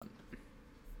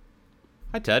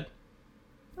Hi, Ted.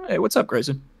 Hey, what's up,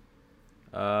 Grayson?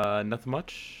 Nothing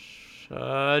much.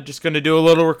 Just gonna do a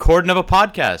little recording of a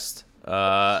podcast.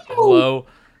 Oh,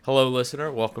 Hello,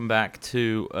 listener. Welcome back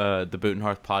to the Boot and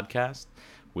Hearth podcast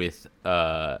with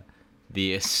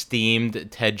the esteemed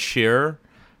Ted Shearer,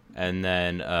 and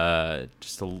then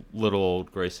just a little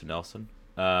old Grayson Nelson.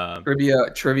 Uh,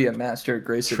 trivia master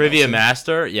Grayson Trivia Nelson.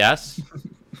 Master, yes.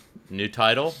 New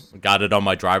title. Got it on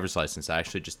my driver's license. I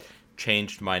actually just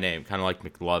changed my name, kind of like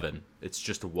McLovin. It's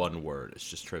just one word. It's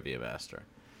just Trivia Master.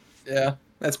 Yeah,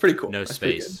 that's pretty cool. No That's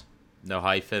pretty good. space, no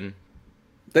hyphen.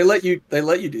 They let you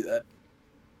do that.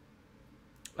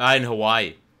 In Hawaii,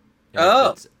 and if Oh,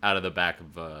 it's out of the back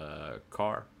of a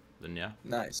car, then yeah.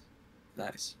 nice,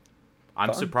 nice, I'm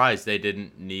fun. surprised they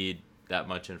didn't need that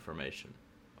much information.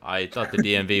 I thought the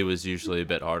DMV was usually a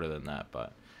bit harder than that,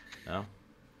 but no.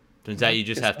 Turns out No, you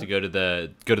just guess have to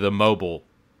not. go to the mobile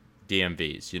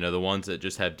DMVs. You know, the ones that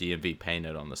just have DMV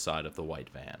painted on the side of the white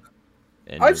van,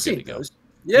 and I've you're good to seen go. those.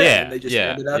 Yeah, and Yeah, they just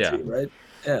hand yeah, it out to yeah. you, right?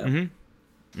 Yeah.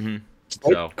 Mhm.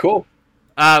 Oh, So, cool.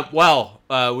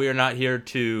 we are not here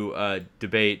to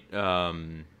debate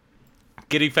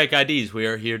getting fake IDs. We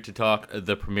are here to talk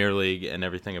the Premier League and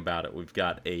everything about it. We've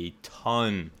got a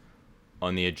ton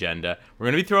on the agenda. We're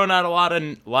going to be throwing out a lot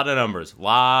of numbers, a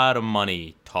lot of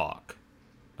money talk.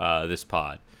 This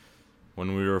pod.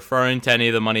 When we're referring to any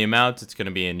of the money amounts, it's going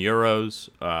to be in euros,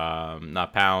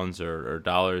 not pounds or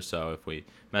dollars. So if we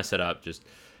mess it up, just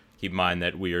keep in mind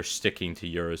that we are sticking to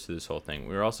euros to this whole thing.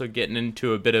 We're also getting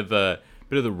into a bit of the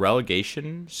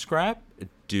relegation scrap.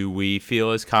 Do we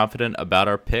feel as confident about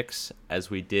our picks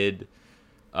as we did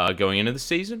going into the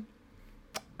season?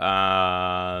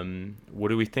 What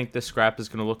do we think the scrap is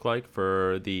going to look like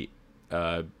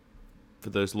uh, for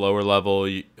those lower level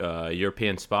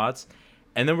European spots?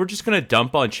 And then we're just gonna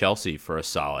dump on Chelsea for a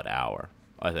solid hour.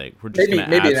 I think we're just gonna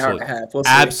Maybe an hour and a half. We'll see.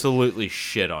 absolutely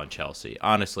shit on Chelsea.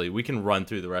 Honestly, we can run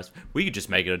through the rest. We could just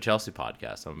make it a Chelsea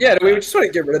podcast. I'm Yeah, about we that. just want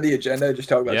to get rid of the agenda and just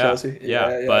talk about Yeah, Chelsea. yeah. Yeah,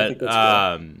 I think But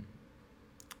that's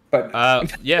fair.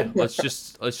 But yeah. Let's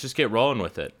just get rolling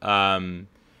with it. Matt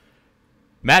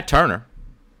Turner,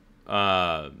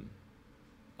 um,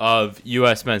 of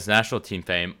U.S. men's national team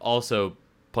fame, also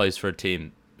plays for a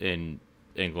team in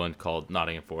England called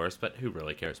Nottingham Forest, but who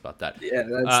really cares about that? yeah,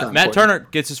 that's not Matt important. Turner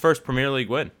gets his first Premier League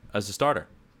win as a starter.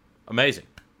 Amazing.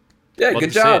 Yeah, Love good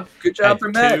to see it. job. Good job Had for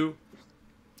Matt.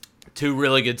 two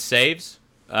really good saves.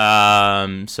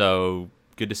 So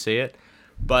good to see it.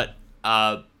 But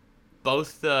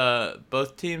both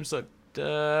teams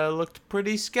looked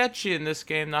pretty sketchy in this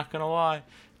game. Not gonna lie.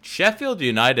 Sheffield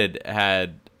United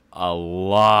had a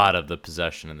lot of the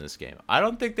possession in this game. I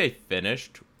don't think they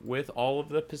finished with all of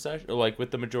the possession, or like with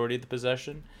the majority of the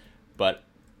possession, but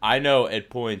I know at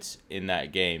points in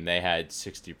that game they had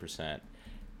 60%.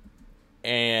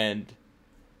 And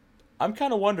I'm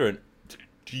kind of wondering,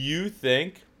 do you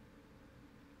think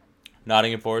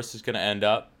Nottingham Forest is going to end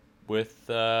up with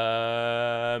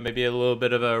maybe a little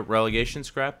bit of a relegation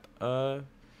scrap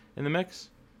in the mix?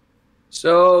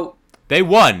 So They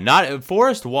won. Not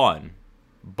Forest won,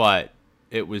 but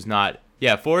it was not.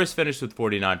 Yeah, Forest finished with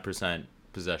 49%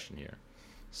 possession here.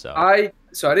 So, I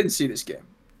didn't see this game.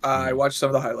 I mhm. watched some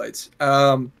of the highlights.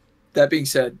 That being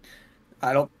said,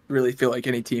 I don't really feel like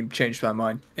any team changed my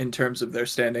mind in terms of their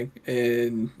standing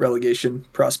in relegation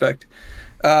prospect.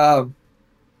 Um,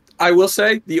 I will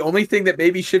say the only thing that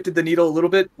maybe shifted the needle a little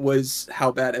bit was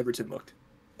how bad Everton looked.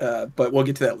 But we'll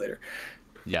get to that later.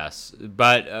 Yes,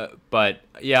 but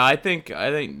yeah, I think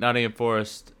Nottingham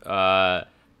Forest,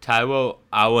 Taiwo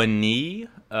Awani,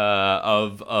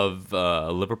 of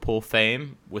Liverpool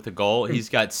fame with a goal. He's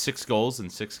got 6 goals in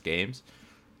 6 games,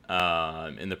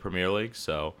 in the Premier League.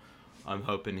 So I'm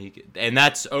hoping and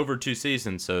that's over 2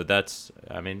 seasons. So that's,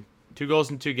 I mean, 2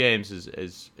 goals in 2 games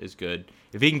is good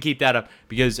if he can keep that up.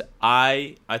 Because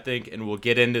I think, and we'll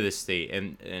get into this state,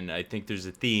 and I think there's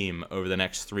a theme over the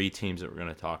next 3 teams that we're going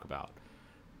to talk about.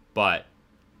 But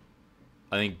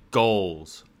I think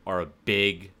goals are a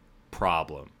big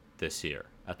problem this year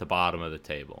at the bottom of the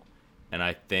table. And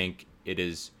I think it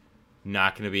is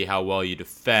not going to be how well you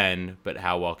defend, but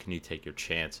how well can you take your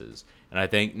chances. And I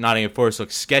think Nottingham Forest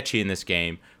looks sketchy in this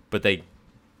game, but they've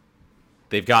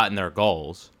gotten their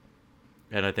goals.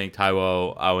 And I think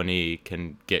Taiwo Awani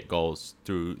can get goals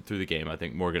through the game. I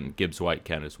think Morgan Gibbs White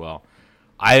can as well.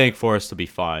 I think Forest will be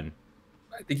fine.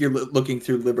 I think you're looking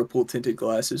through Liverpool tinted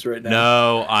glasses right now.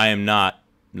 No, I am not.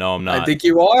 No, I'm I not. think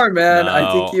you are, man.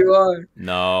 I think No, you are.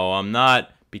 no, I'm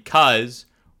not, because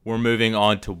we're moving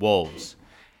on to Wolves.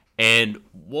 And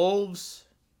Wolves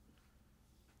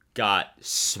got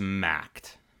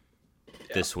smacked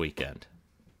Yeah. this weekend.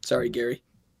 Sorry, Gary.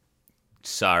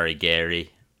 Sorry,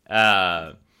 Gary.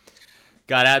 Got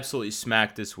absolutely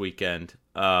smacked this weekend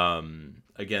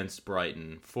against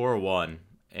Brighton, 4-1,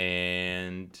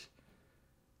 and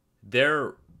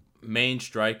their main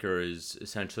striker is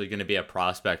essentially going to be a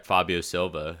prospect, Fabio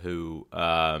Silva, who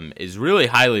is really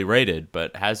highly rated,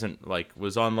 but hasn't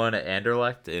was on loan at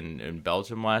Anderlecht in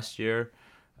Belgium last year.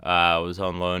 Was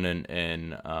on loan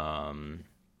in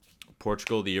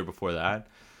Portugal the year before that.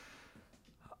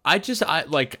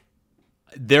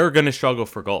 They're going to struggle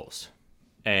for goals.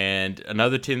 And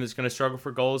another team that's going to struggle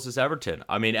for goals is Everton.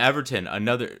 I mean, Everton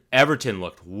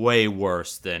looked way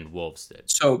worse than Wolves did.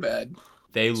 So bad.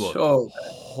 They looked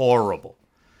horrible.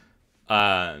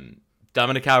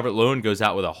 Dominic Calvert-Lewin goes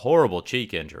out with a horrible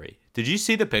cheek injury. Did you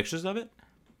see the pictures of it?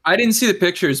 I didn't see the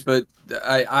pictures, but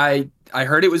I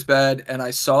heard it was bad, and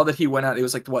I saw that he went out. It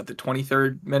was like the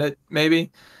 23rd minute,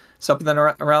 maybe something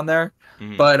around there.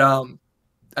 Mm-hmm. But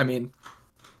I mean,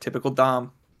 typical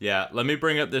Dom. Yeah, let me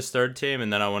bring up this third team,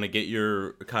 and then I want to get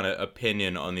your kind of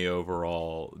opinion on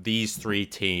these three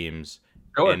teams,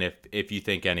 sure. And if you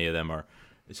think any of them are.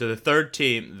 So the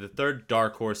third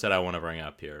dark horse that I want to bring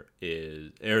up here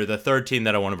the third team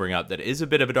that I want to bring up that is a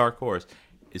bit of a dark horse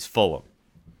is Fulham.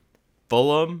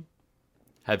 Fulham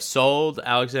have sold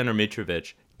Alexander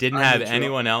Mitrovic, didn't have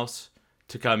anyone else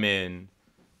to come in,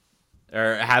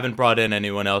 or haven't brought in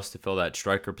anyone else to fill that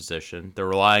striker position. They're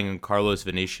relying on Carlos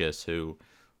Vinicius, who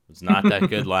was not that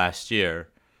good last year.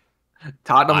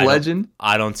 Tottenham legend?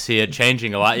 I don't see it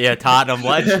changing a lot. Yeah, Tottenham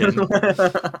legend.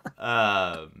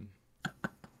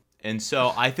 And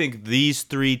so I think these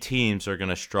three teams are going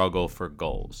to struggle for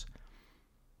goals.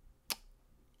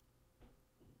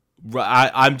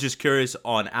 I'm just curious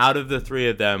out of the three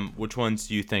of them, which ones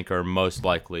do you think are most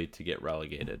likely to get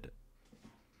relegated?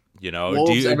 Wolves,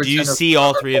 do you see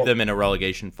all three of them in a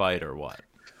relegation fight or what?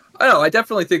 I don't know. I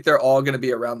definitely think they're all going to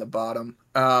be around the bottom.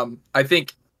 I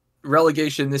think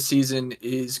relegation this season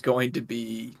is going to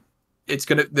be it's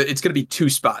going to be two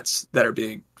spots that are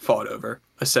being fought over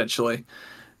essentially.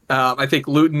 I think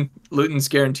Luton's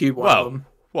guaranteed one of them.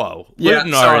 Whoa.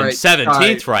 Luton are in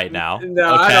 17th right now.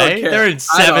 No, okay? I don't care. They're in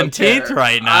 17th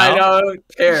right now. I don't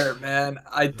care, man.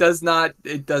 It does not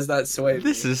sway me.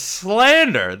 This is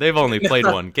slander. They've only played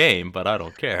one game, but I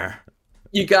don't care.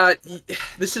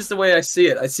 This is the way I see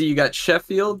it. I see you got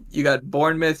Sheffield, you got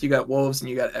Bournemouth, you got Wolves, and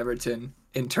you got Everton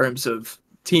in terms of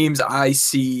teams I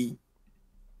see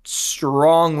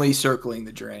strongly circling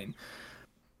the drain.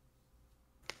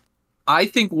 I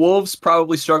think Wolves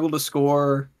probably struggle to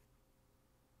score.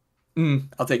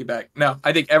 I'll take it back. No,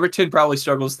 I think Everton probably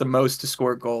struggles the most to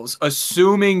score goals,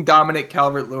 assuming Dominic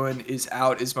Calvert-Lewin is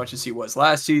out as much as he was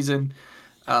last season.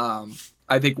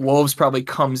 I think Wolves probably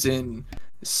comes in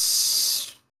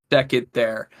second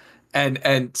there.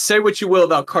 And say what you will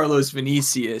about Carlos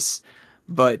Vinicius,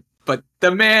 but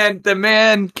the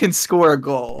man can score a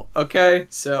goal. Okay,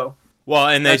 so. Well,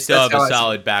 and they still have a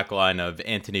solid back line of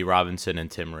Anthony Robinson and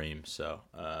Tim Ream. So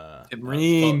Tim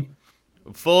Ream.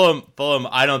 Fulham,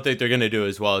 I don't think they're going to do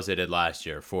as well as they did last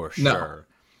year, for sure. No.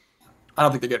 I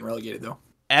don't think they're getting relegated, though.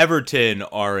 Everton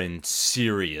are in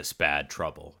serious bad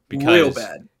trouble. Because real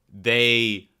bad.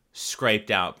 They scraped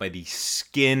out by the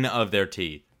skin of their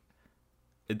teeth.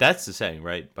 That's the saying,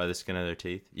 right? By the skin of their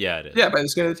teeth? Yeah, it is. Yeah, by the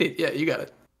skin of their teeth. Yeah, you got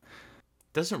it.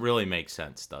 Doesn't really make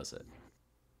sense, does it?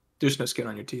 There's no skin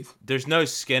on your teeth. There's no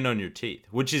skin on your teeth,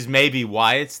 which is maybe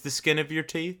why it's the skin of your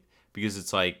teeth, because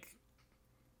it's like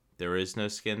there is no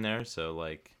skin there, so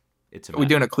it's a. Are we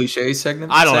doing a cliche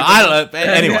segment? I don't know.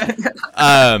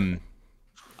 Anyway,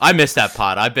 I missed that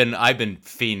pod. I've been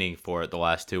fiending for it the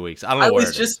last 2 weeks. I don't know. I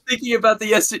was just thinking about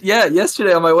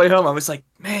yesterday on my way home. I was like,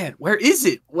 man, where is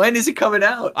it? When is it coming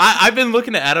out? I've been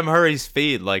looking at Adam Hurrey's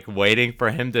feed, waiting for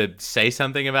him to say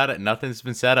something about it. Nothing's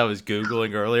been said. I was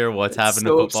Googling earlier what's happened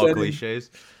to football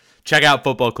cliches. Check out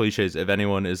Football Cliches if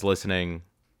anyone is listening.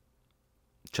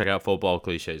 Check out Football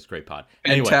Cliches. Great pod.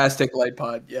 Fantastic light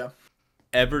pod, yeah.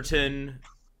 Everton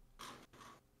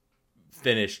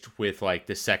finished with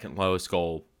the second lowest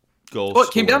goal. Well,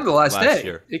 it came down to the last day.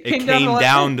 Year. It came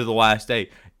down to the last day,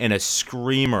 and a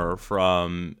screamer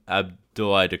from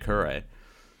Abdoulaye Doucouré.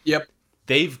 Yep.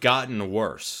 They've gotten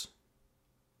worse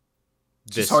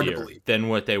this year than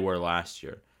what they were last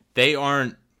year. They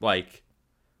aren't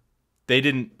they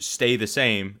didn't stay the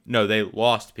same. No, they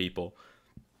lost people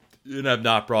and have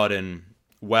not brought in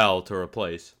well to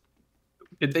replace.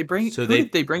 Did they bring?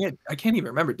 Did they bring in? I can't even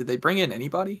remember. Did they bring in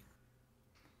anybody?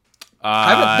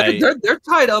 They're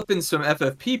tied up in some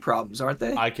FFP problems, aren't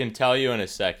they? I can tell you in a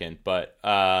second, but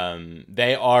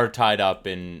they are tied up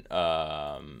in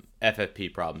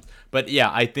FFP problems. But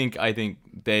yeah, I think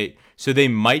they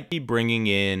might be bringing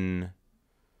in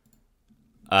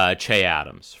Che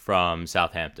Adams from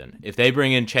Southampton. If they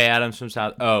bring in Che Adams from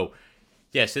so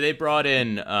they brought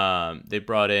in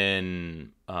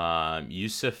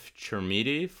Yusuf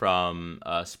Chermiti from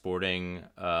Sporting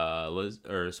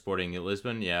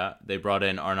Lisbon. Yeah, they brought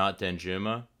in Arnaut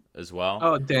Danjuma as well.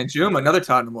 Oh, Danjuma, another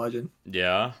Tottenham legend.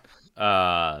 Yeah,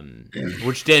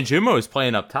 which Danjuma was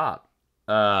playing up top.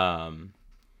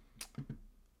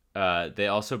 They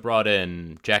also brought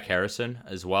in Jack Harrison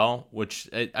as well, which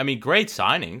I mean, great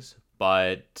signings,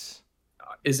 but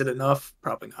Is it enough?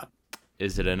 Probably not.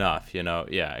 is it enough?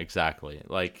 Yeah, exactly.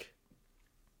 Like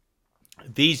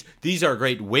these are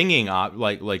great winger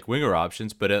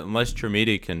options, but unless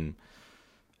Tremidi can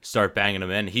start banging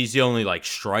them in, he's the only like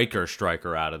striker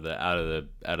out of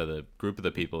the group of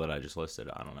the people that I just listed.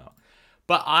 I don't know,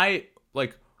 but I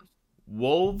like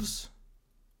Wolves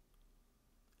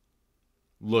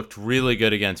looked really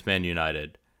good against Man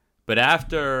United, but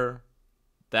after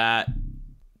that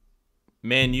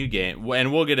Man U game,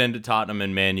 and we'll get into Tottenham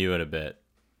and Man U in a bit.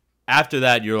 After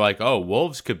that, you're like, oh,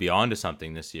 Wolves could be onto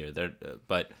something this year.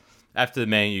 But after the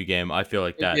Man U game, I feel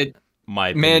like that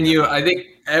might Man U. I think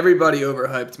everybody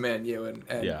overhyped Man U, and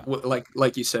yeah.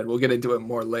 like you said, we'll get into it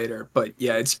more later. But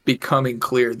yeah, it's becoming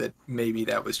clear that maybe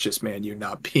that was just Man U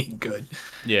not being good.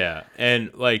 Yeah,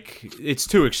 and like it's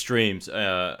two extremes,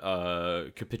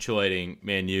 capitulating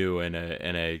Man U and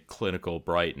a clinical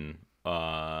Brighton.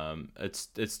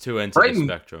 It's two ends of the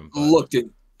spectrum. But looked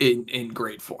in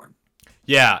great form.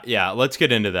 Yeah. Let's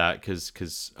get into that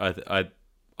because I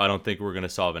don't think we're gonna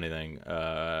solve anything.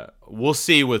 We'll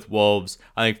see with Wolves.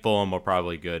 I think Fulham are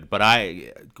probably good, but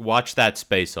I watch that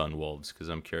space on Wolves because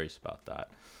I'm curious about that.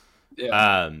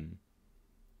 Yeah.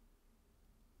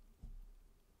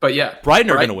 But yeah,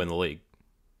 Brighton are gonna win the league.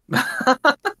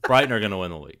 Brighton are gonna win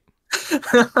the league.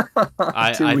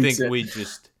 I think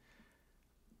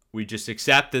we just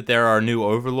accept that there are new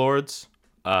overlords.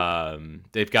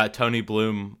 They've got Tony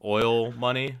Bloom oil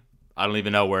money. I don't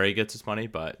even know where he gets his money,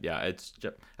 but yeah, it's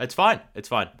fine. It's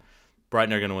fine.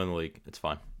 Brighton are going to win the league. It's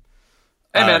fine.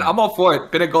 Hey man, I'm all for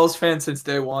it. Been a goals fan since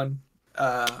day one.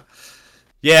 Yeah.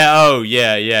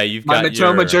 You've got my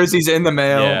Matoma jersey's in the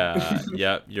mail. Yeah.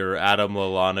 Yep. Your Adam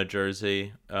Lallana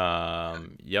jersey.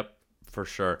 Yep, for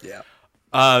sure. Yeah.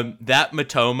 That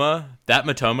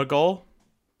Matoma goal.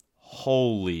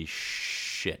 Holy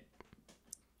shit!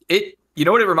 You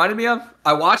know what it reminded me of?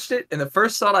 I watched it, and the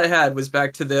first thought I had was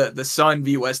back to the Sun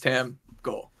v West Ham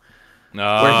goal,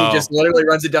 where he just literally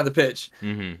runs it down the pitch.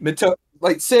 Mm-hmm.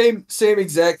 Like same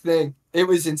exact thing. It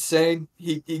was insane.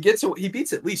 He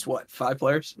beats at least 5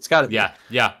 players? It's got to be.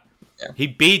 Yeah. He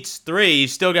beats 3.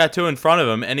 He's still got 2 in front of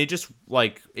him, and he just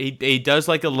like he does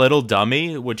like a little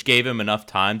dummy, which gave him enough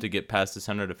time to get past the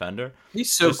center defender.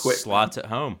 He's so quick. Slots it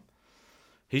home.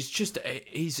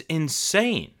 He's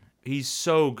insane. He's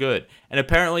so good. And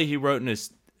apparently he wrote in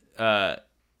his we've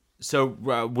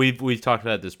talked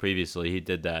about this previously. He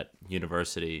did that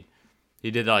university.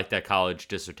 He did like that college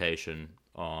dissertation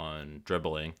on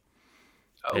dribbling.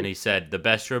 Oh. And he said the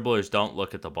best dribblers don't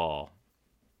look at the ball.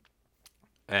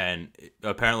 And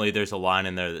apparently there's a line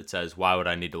in there that says, "Why would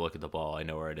I need to look at the ball? I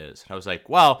know where it is." And I was like,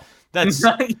 well,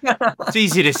 it's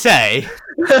easy to say.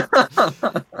 That's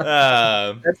cool.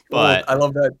 But I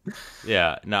love that.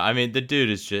 Yeah, no, I mean the dude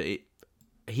is just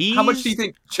How much do you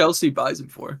think Chelsea buys him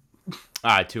for?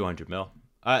 200 mil.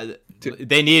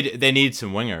 They need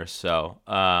some wingers, so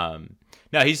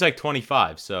no, he's like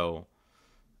 25, so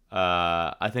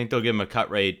I think they'll give him a cut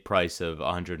rate price of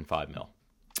 105 mil.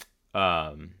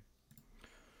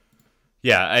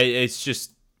 Yeah, it's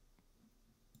just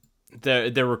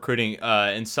they're recruiting.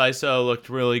 Enciso looked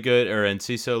really good, or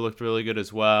Enciso looked really good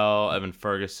as well. Evan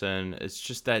Ferguson. It's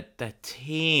just that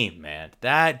team, man.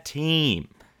 That team.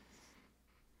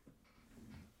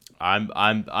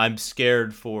 I'm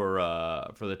scared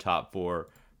for the top 4,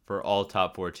 for all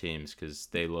top 4 teams, because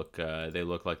they look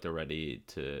like they're ready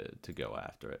to go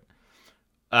after it.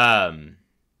 I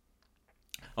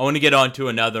want to get on to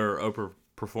another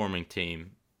overperforming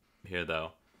team here,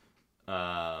 though.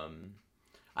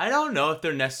 I don't know if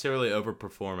they're necessarily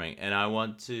overperforming, and I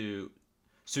want to.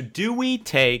 So, do we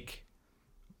take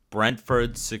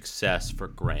Brentford's success for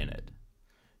granted?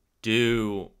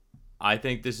 I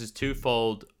think this is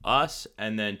twofold us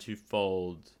and then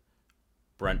twofold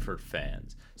Brentford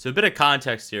fans. So a bit of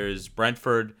context here is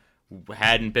Brentford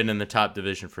hadn't been in the top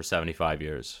division for 75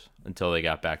 years until they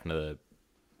got back into the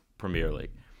Premier League.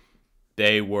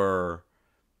 They were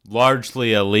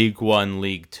largely a League One,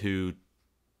 League Two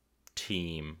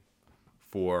team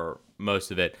for most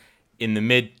of it. In the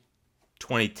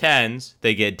mid-2010s,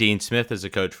 they get Dean Smith as a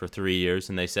coach for 3 years,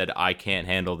 and they said, I can't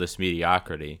handle this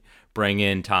mediocrity. Bring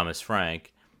in Thomas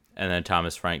Frank. and then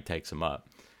Thomas Frank takes him up.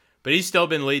 But he's still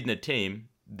been leading the team.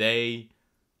 They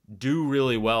do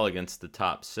really well against the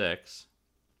top 6,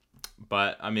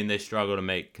 but I mean they struggle to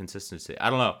make consistency. I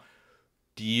don't know.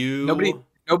 Do Nobody you?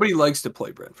 nobody likes to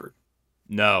play Brentford.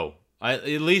 No, at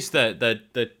least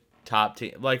the top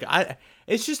team. Like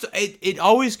it's just it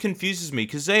always confuses me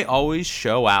because they always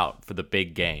show out for the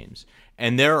big games,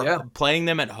 and they're Yeah, playing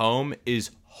them at home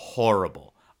is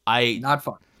horrible. I not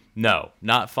fun. No,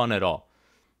 not fun at all.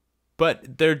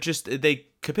 But they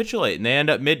capitulate and they end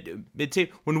up mid team.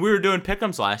 When we were doing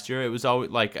pick'ems last year, it was always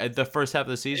like the first half of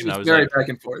the season. It I was was very like, back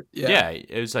and forth. yeah,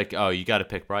 it was like, oh, you got to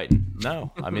pick Brighton.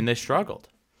 No, I mean they struggled,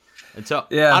 and so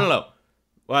I Yeah. don't know.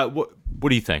 What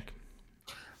do you think?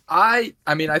 I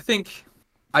mean,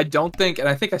 I don't think, and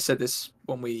I think I said this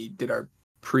when we did our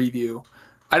preview.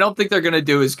 I don't think they're going to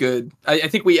do as good. I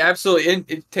think we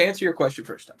absolutely, to answer your question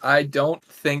first, I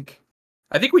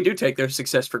think we do take their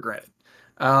success for granted.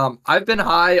 I've been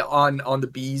high on the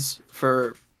bees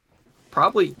for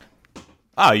probably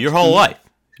Oh, your whole life,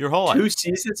 your whole two life.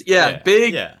 seasons. Yeah, Yeah,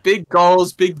 big yeah, big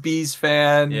goals, big bees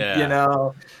fan. yeah.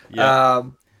 Yep.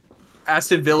 Um,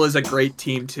 Aston Villa is a great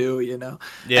team too.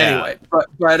 Yeah. Anyway, but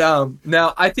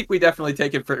now I think we definitely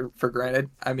take it for granted.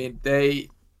 I mean, they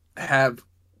have.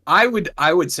 I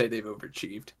would say they've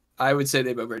overachieved. I would say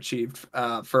they've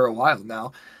overachieved for a while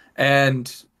now,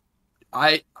 and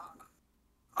I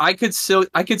I could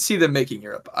see them making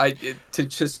Europe. To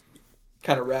just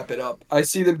kind of wrap it up. I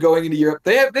see them going into Europe.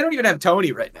 They don't even have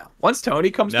Tony right now. Once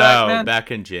Tony comes back, No, man,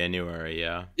 back in January.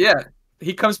 Yeah. yeah,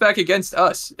 he comes back against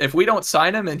us. If we don't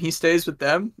sign him and he stays with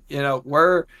them,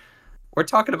 we're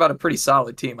talking about a pretty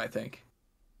solid team, I think.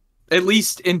 At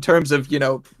least in terms of,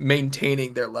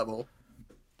 maintaining their level.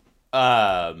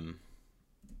 Um.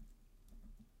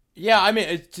 Yeah, I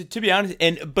mean, to be honest,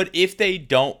 but if they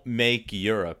don't make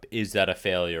Europe, is that a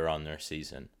failure on their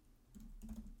season?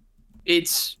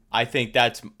 It's I think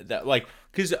that's that like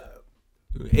because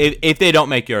if they don't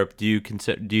make Europe, do you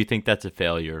think that's a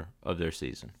failure of their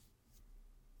season?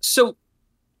 so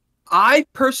I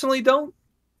personally don't.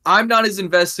 I'm not as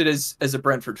invested as a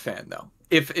Brentford fan though.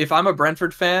 If I'm a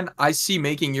Brentford fan, I see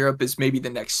making Europe as maybe the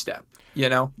next step, you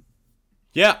know?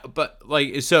 Yeah, but like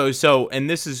and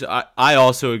this is I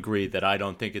also agree that I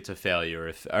don't think it's a failure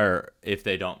if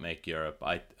they don't make Europe.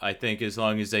 I think as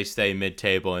long as they stay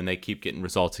mid-table and they keep getting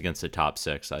results against the top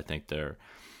 6, I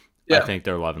Yeah. think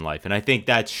they're loving life. And I think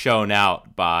that's shown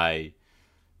out by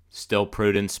still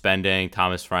prudent spending,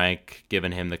 Thomas Frank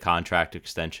giving him the contract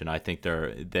extension. I think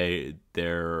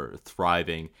they're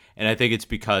thriving. And I think it's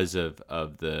because of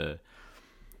the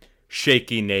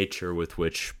shaky nature with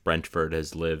which Brentford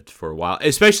has lived for a while,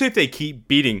 especially if they keep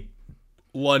beating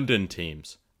London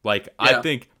teams. Like, I Yeah.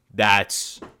 think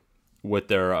that's what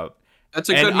they're up. That's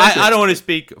a And good metric. I don't want to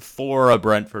speak for a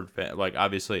Brentford fan. Like,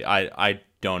 obviously, I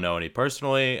don't know any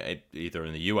personally, either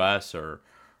in the U.S. or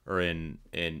in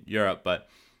Europe. But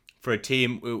for a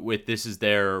team with this is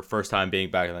their first time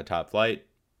being back in the top flight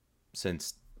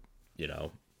since,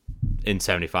 in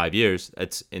 75 years,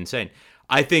 that's insane.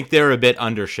 I think they're a bit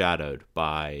undershadowed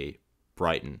by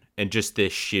Brighton and just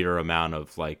this sheer amount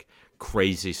of like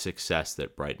crazy success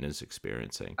that Brighton is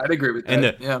experiencing. I'd agree with And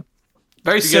that. Yeah.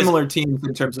 Very because similar teams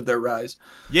in terms of their rise.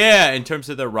 yeah, in terms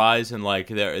of their rise and like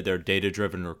their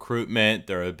data-driven recruitment,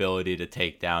 their ability to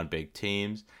take down big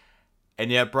teams.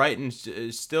 And yet Brighton's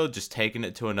still just taking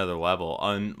it to another level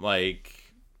on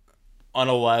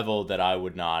a level that I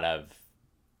would not have,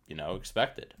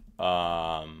 expected.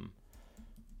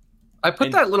 I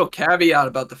put And that little caveat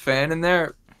about the fan in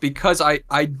there because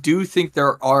I do think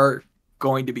there are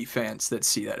going to be fans that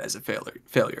see that as a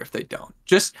failure if they don't.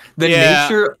 Just the yeah,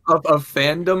 nature of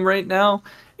fandom right now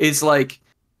is like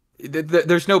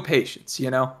there's no patience,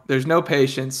 There's no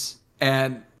patience,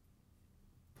 and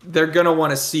they're gonna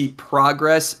want to see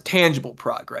progress, tangible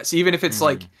progress, even if it's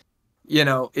like, mhm.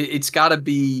 it's got to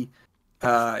be,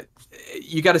 uh,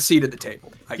 you got to see it at the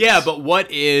table, I Yeah, guess. but what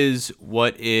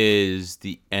is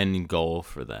the end goal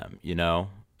for them,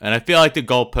 And I feel like the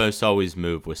goalposts always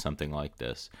move with something like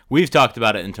this. We've talked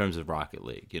about it in terms of Rocket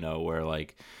League, where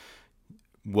like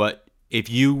what if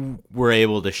you were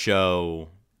able to show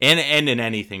and in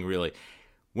anything really,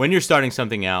 when you're starting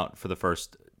something out for the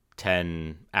first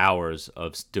 10 hours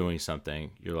of doing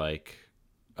something, you're like,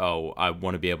 "Oh, I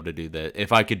want to be able to do that.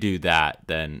 If I could do that,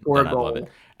 then Or a I'd love it."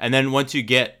 goal. And then once you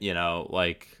get,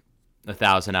 like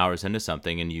 1,000 hours into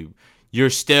something and you're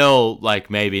still like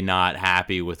maybe not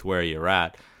happy with where you're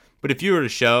at. But if you were to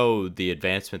show the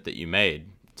advancement that you made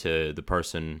to the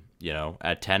person,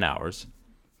 at 10 hours,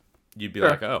 you'd be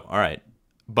like, Sure. oh, all right.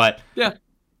 But Yeah.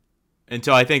 and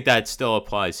so I think that still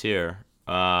applies here.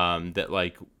 That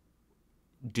like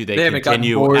do they They haven't gotten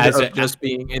continue bored as of a just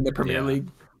being in the Premier yeah. League.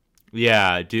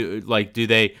 Yeah, do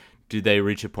they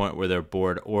reach a point where they're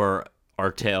bored, or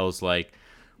are tales like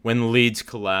when Leeds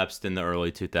collapsed in the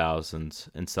early 2000s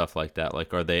and stuff like that?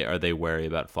 Like, are they wary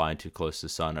about flying too close to the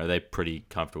sun? Are they pretty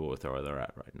comfortable with where they're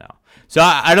at right now? So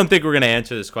I don't think we're going to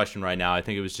answer this question right now. I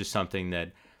think it was just something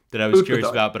that I was Food for curious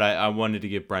thought. about, but I wanted to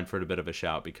give Brentford a bit of a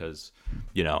shout because,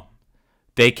 you know,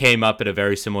 they came up at a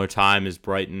very similar time as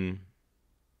Brighton.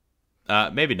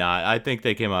 Maybe not. I think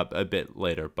they came up a bit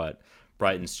later, but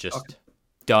Brighton's Okay. just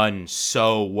done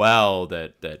so well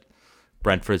that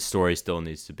Brentford's story still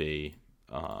needs to be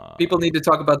People need to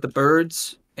talk about the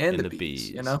birds and in the the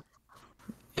bees. bees.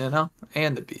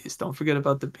 And the bees. Don't forget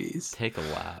about the bees. Take a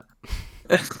lap.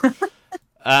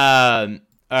 All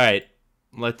right,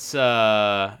 let's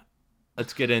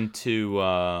let's get into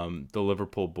the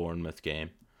Liverpool Bournemouth game.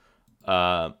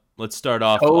 Let's start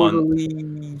off on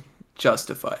Totally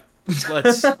justified.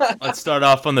 let's start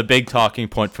off on the big talking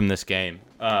point from this game.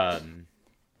 All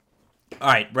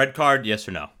right, red card, yes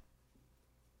or no?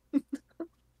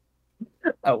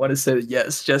 I want to say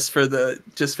yes, just for the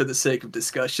sake of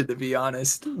discussion, to be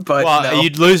honest. But Well, no.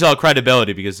 you'd lose all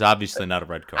credibility because it's obviously not a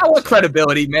red card. What So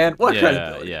credibility, man? What yeah,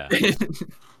 credibility? yeah.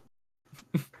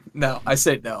 No, I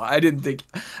said no. I didn't think.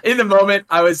 In the moment,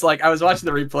 I was like, I was watching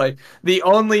the replay. The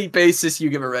only basis you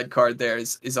give a red card there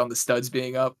is on the studs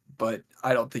being up, but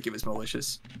I don't think it was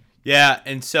malicious. Yeah,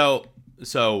 and so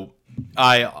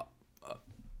I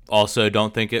also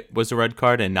don't think it was a red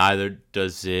card, and neither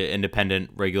does the independent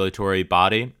regulatory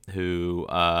body who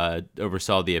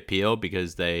oversaw the appeal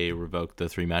because they revoked the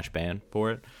 3-match ban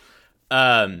for it.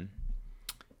 Um,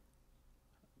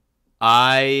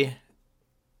 I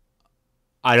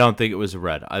don't think it was a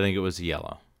red. I think it was a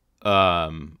yellow.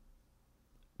 But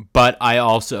I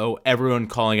also everyone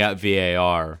calling out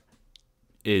VAR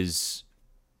is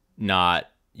not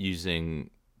using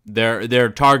they're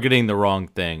targeting the wrong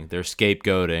thing. They're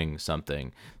scapegoating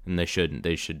something, and they shouldn't.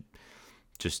 They should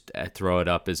just throw it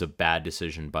up as a bad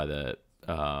decision by the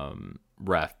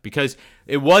ref because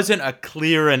it wasn't a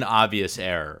clear and obvious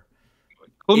error.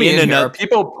 Put me in here. Are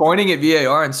people pointing at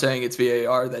VAR and saying it's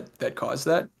VAR that caused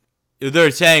that?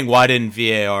 They're saying why didn't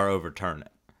VAR overturn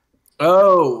it?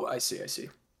 Oh, I see. I see.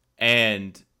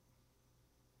 And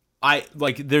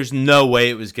there's no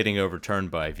way it was getting overturned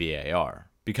by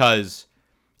VAR because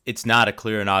it's not a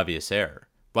clear and obvious error.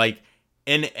 Like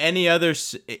in any other,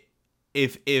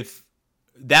 if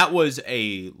that was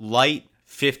a light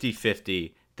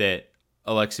 50-50 that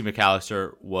Alexi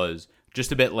McAllister was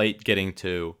just a bit late getting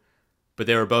to, but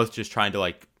they were both just trying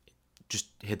to just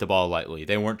hit the ball lightly.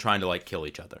 They weren't trying to kill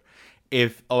each other.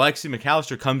 If Alexi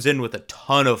McAllister comes in with a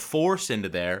ton of force into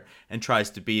there and tries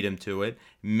to beat him to it,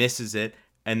 misses it,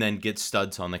 and then gets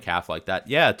studs on the calf like that,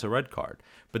 yeah, it's a red card.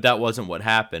 But that wasn't what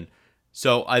happened.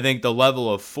 So I think the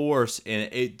level of force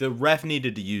the ref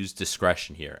needed to use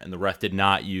discretion here, and the ref did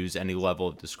not use any level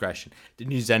of discretion.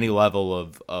 Didn't use any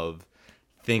level of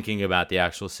thinking about the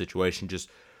actual situation. Just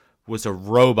was a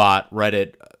robot, read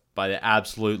it by the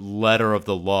absolute letter of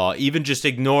the law, even just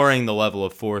ignoring the level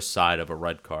of force side of a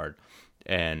red card,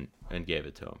 and gave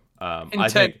it to him. I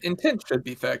think Intent should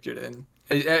be factored in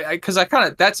because I kind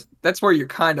of that's where you're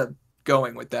kind of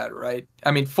going with that, right? I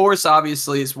mean, force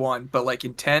obviously is one, but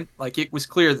intent, it was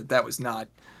clear that was not.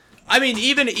 I mean,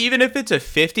 even if it's a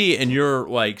 50 and you're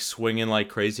swinging like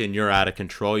crazy and you're out of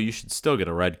control, you should still get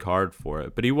a red card for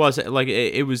it. But he wasn't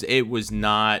it was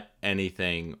not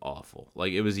anything awful.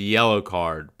 It was a yellow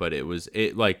card, but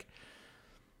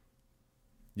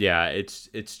yeah,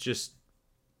 it's just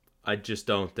I just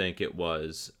don't think it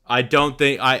was. I don't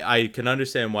think I can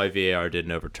understand why VAR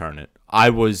didn't overturn it. I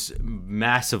was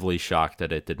massively shocked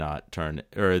that it did not turn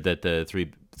or that the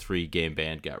three game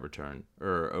ban got returned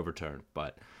or overturned,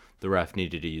 but the ref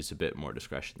needed to use a bit more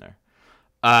discretion there.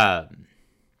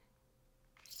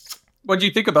 What do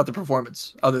you think about the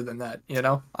performance other than that?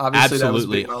 Obviously that was a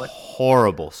big moment.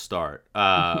 Horrible start.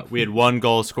 We had one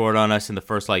goal scored on us in the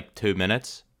first 2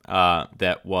 minutes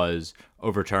that was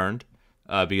overturned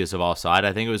because of offside.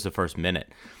 I think it was the first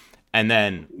minute. And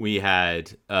then we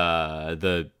had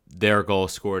their goal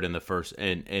scored in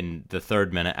the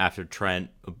third minute after Trent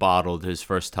bottled his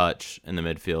first touch in the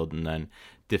midfield, and then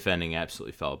defending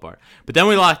absolutely fell apart. But then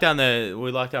we locked down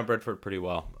Brentford pretty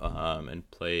well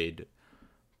and played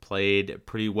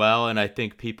pretty well, and I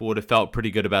think people would have felt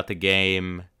pretty good about the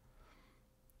game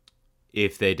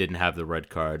if they didn't have the red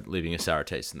card, leaving a sour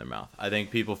taste in their mouth. I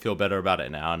think people feel better about it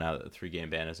now that the 3-game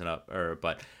ban isn't up.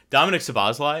 But Dominic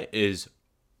Szoboszlai is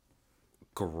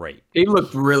great. He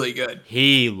looked really good.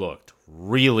 He looked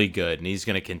really good, and he's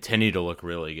going to continue to look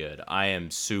really good. I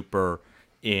am super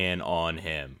in on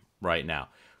him right now.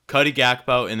 Cody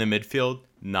Gakpo in the midfield,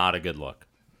 not a good look.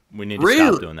 We need to stop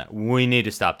Really? doing that. We need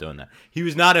to stop doing that. He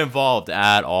was not involved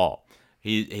at all.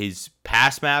 His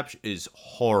pass match is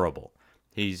horrible.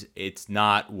 It's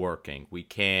not working. We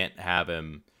can't have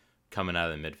him coming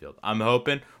out of the midfield. I'm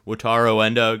hoping Wataru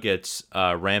Endo gets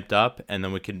ramped up, and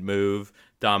then we can move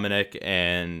Dominic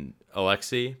and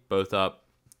Alexi both up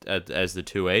as the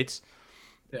 2-8s.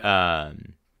 Yeah.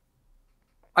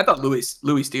 I thought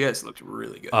Luis Diaz looked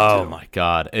really good Oh too. my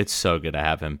God, it's so good to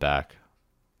have him back.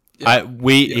 Yeah.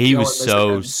 He Y'all was are missing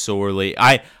so him. sorely.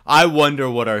 I wonder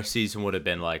what our season would have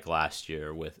been like last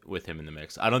year with him in the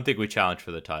mix. I don't think we challenged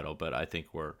for the title, but I think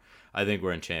we're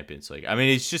in Champions League. I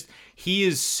mean, he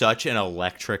is such an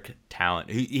electric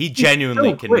talent. He He's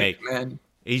genuinely so can quick, make. man.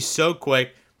 He's so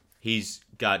quick. He's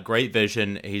got great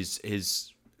vision.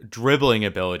 His dribbling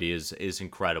ability is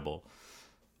incredible.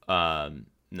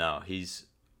 No, he's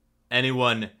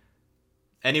anyone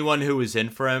who is in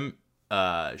for him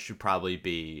should probably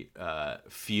be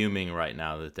fuming right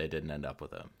now that they didn't end up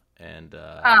with him. And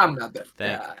I'm not that.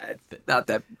 thank Not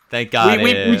that. thank We God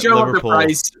we drove up the Liverpool.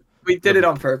 price. We did it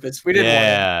on purpose. We didn't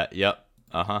want him. Yeah.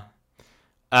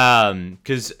 Yep.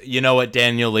 Because you know what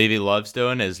Daniel Levy loves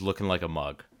doing is looking like a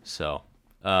mug. So,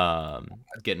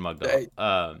 getting mugged Hey,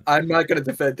 up. I'm not gonna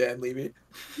defend Dan Levy.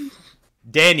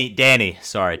 Danny.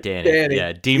 Sorry, Danny. Danny.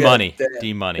 Yeah, D Yeah, Money. Dan.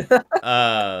 D Money.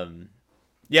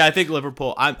 Yeah, I think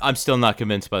Liverpool. I'm still not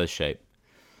convinced by the shape.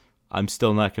 I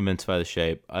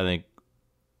think,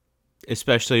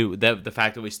 especially the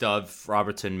fact that we still have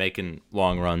Robertson making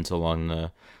long runs along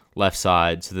the left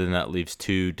side, so then that leaves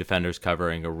two defenders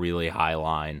covering a really high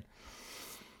line.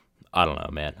 I don't know,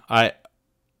 man.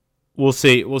 We'll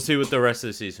see. We'll see what the rest of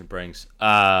the season brings.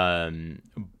 But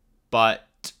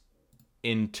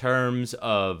in terms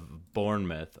of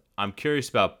Bournemouth, I'm curious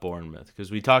about Bournemouth because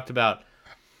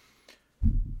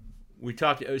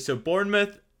so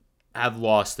Bournemouth have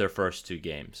lost their first two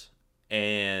games,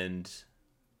 and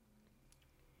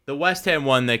the West Ham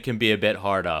one they can be a bit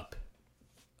hard up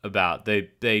about.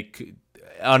 They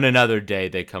on another day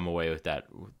they come away with that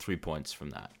 3 points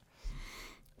from that.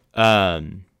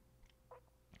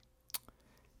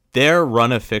 Their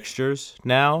run of fixtures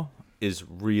now is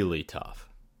really tough.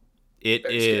 It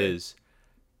Very is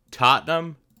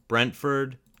Tottenham,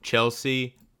 Brentford,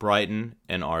 Chelsea, Brighton,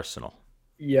 and Arsenal.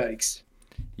 Yikes.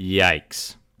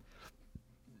 Yikes.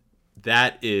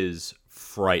 That is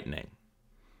frightening.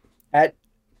 At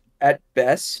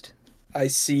best, I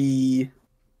see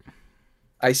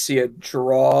a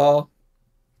draw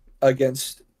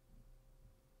against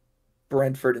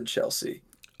Brentford and Chelsea.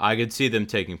 I could see them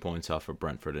taking points off of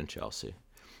Brentford and Chelsea.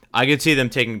 I could see them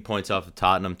taking points off of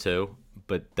Tottenham too,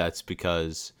 but that's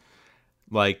because,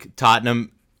 like,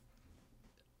 Tottenham.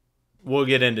 We'll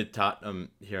get into Tottenham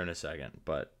here in a second,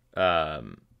 but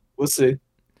We'll see.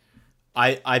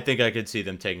 I think I could see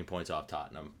them taking points off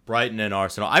Tottenham, Brighton, and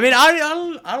Arsenal. I mean, I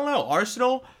don't know.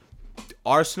 Arsenal.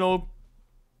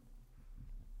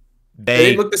 They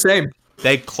didn't look the same.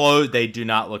 They do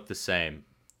not look the same.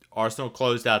 Arsenal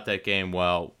closed out that game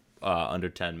well, under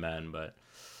 10 men, but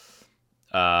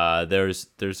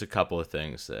there's a couple of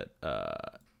things that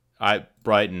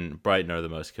Brighton are the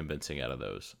most convincing out of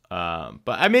those. But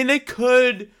I mean, they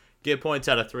could get points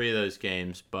out of 3 of those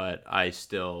games, but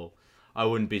I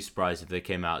wouldn't be surprised if they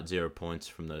came out 0 points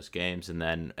from those games. And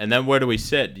then where do we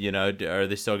sit? You know, are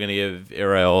they still going to give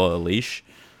Iraola a leash?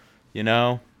 You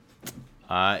know,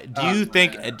 do you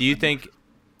think?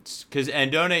 Because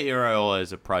Andone Iraola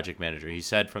is a project manager. He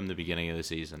said from the beginning of the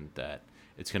season that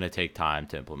it's going to take time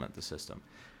to implement the system.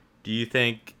 Do you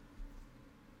think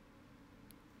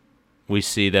we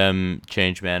see them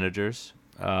change managers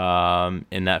in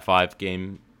that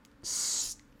 5-game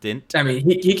stint? I mean,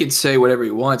 he can say whatever he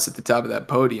wants at the top of that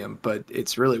podium, but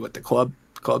it's really what the club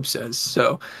says.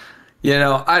 So,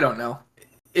 I don't know.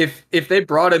 If they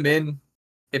brought him in,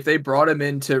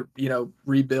 to,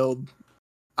 rebuild,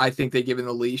 I think they give him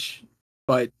the leash.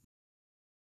 But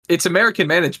it's American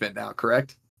management now,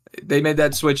 correct? They made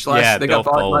that switch last. Yeah, they Bill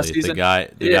got bought Foley, last season. the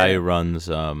guy who runs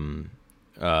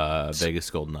Vegas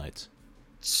Golden Knights.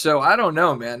 So I don't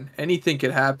know, man. Anything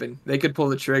could happen. They could pull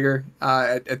the trigger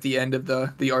at the end of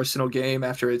the Arsenal game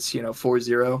after it's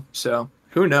 4-0. So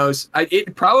who knows? I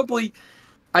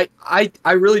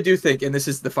really do think, and this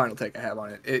is the final take I have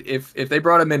on it. If they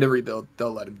brought him in to rebuild,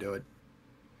 they'll let him do it.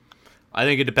 I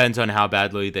think it depends on how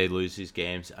badly they lose these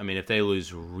games. I mean, if they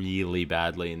lose really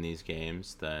badly in these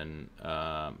games, then.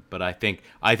 But I think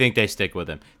they stick with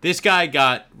him. This guy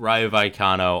got Rayo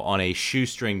Vallecano on a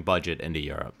shoestring budget into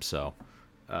Europe, so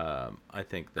I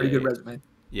think Pretty good resume.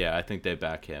 Yeah, I think they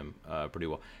back him pretty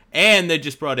well. And they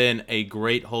just brought in a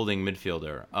great holding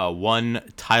midfielder. One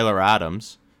Tyler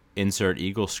Adams, insert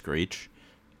Eagle Screech,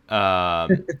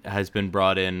 has been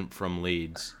brought in from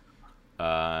Leeds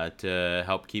to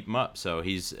help keep him up. So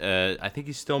I think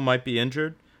he still might be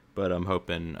injured, but I'm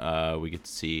hoping we get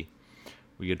to see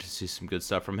some good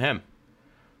stuff from him.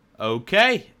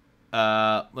 Okay,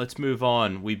 let's move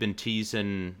on. We've been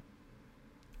teasing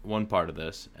one part of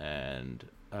this, and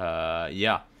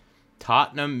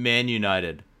Tottenham Man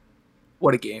United.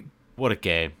 What a game. What a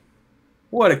game.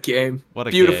 What a game. What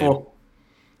a Beautiful. game.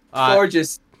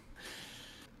 Gorgeous.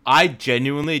 I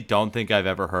genuinely don't think I've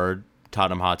ever heard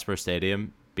Tottenham Hotspur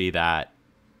Stadium be that,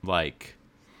 like...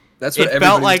 That's what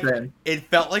everybody's saying. It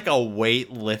felt like a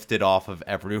weight lifted off of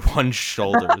everyone's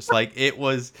shoulders. Like,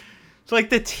 it's like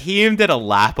the team did a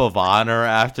lap of honor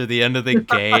after the end of the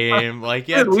game. Like,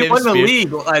 yeah, we won the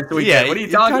league last weekend. Yeah, what are you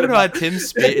talking about? Tim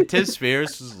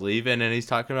Spears was leaving, and he's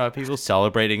talking about people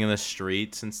celebrating in the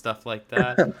streets and stuff like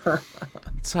that.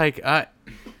 It's like I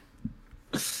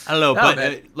don't know,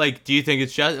 but like, do you think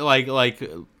it's just like I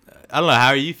don't know? How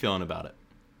are you feeling about it?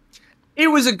 It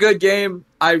was a good game.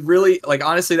 I really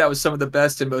honestly, that was some of the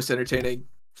best and most entertaining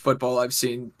football I've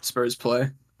seen Spurs play.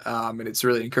 And it's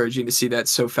really encouraging to see that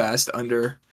so fast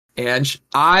under Ange.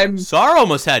 Sarr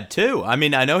almost had 2. I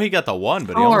mean, I know he got the 1,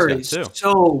 but he almost got 2.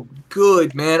 So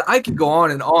good, man. I could go on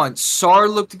and on.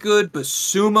 Sarr looked good.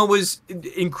 Basuma was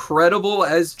incredible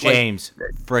as James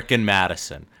frickin'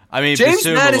 Madison. I mean, James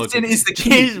Madison is the key.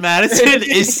 James Madison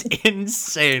is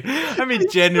insane. I mean,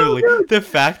 genuinely, the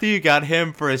fact that you got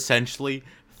him for essentially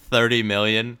 $30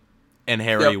 million and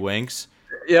Harry Winks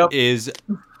is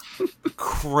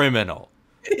criminal.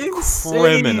 Insane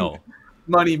criminal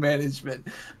money management.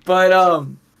 But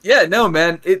yeah, no,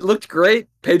 man, it looked great.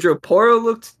 Pedro Porro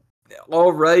looked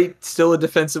all right. Still a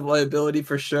defensive liability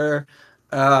for sure.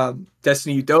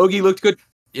 Destiny Udogie looked good.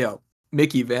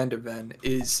 Mickey van der Ven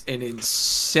is an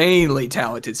insanely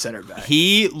talented center back.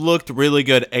 He looked really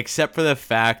good, except for the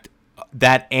fact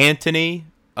that Anthony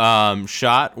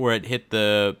shot where it hit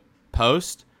the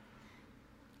post.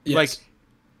 Yes. Like,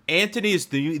 Anthony is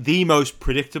the most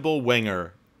predictable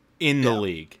winger in the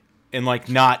league, and like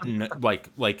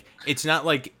it's not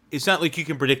like you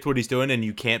can predict what he's doing and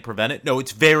you can't prevent it. No,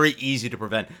 it's very easy to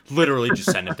prevent. Literally,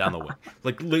 just send him down the wing.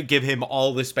 Like, give him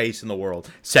all the space in the world,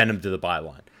 send him to the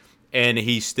byline, and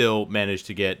he still managed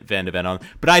to get Van de Ven on.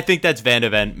 But I think that's Van de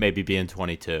Ven maybe being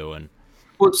 22 and.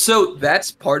 Well, so that's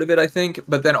part of it, I think.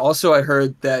 But then also I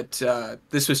heard that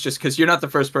this was just because you're not the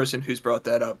first person who's brought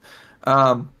that up.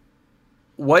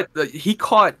 He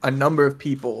caught a number of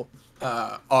people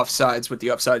offsides with the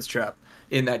offsides trap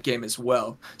in that game as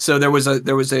well. So there was a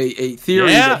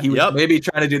theory that he was maybe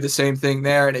trying to do the same thing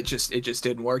there, and it just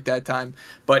didn't work that time.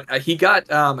 But he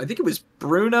got I think it was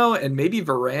Bruno and maybe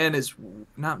Varane is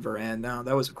not Varane. No,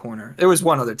 that was a corner. There was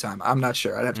one other time. I'm not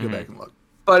sure. I'd have to go back and look.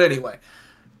 But anyway,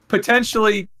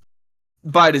 potentially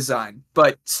by design,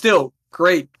 but still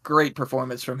great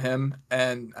performance from him.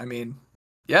 And I mean,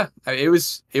 yeah, it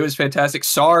was fantastic.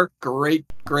 Sarr, great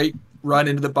run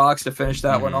into the box to finish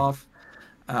that one off.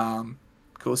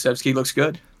 Kulusevski looks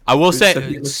good. I will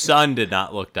say Son did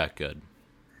not look that good.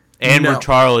 And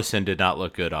Richarlison did not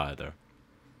look good either.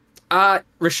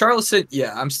 Richarlison,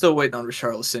 yeah, I'm still waiting on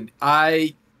Richarlison.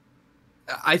 I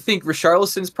think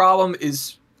Richarlison's problem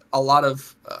is a lot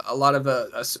of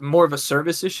more of a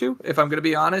service issue, if I'm going to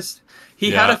be honest.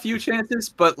 He had a few chances,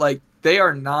 but like they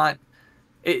are not.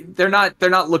 They're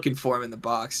not looking for him in the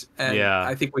box, and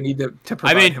I think we need to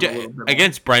provide him a little bit more.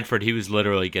 Against Brentford, he was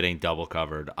literally getting double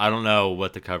covered. I don't know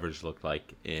what the coverage looked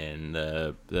like in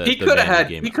the he could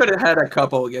have had a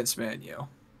couple against Man U.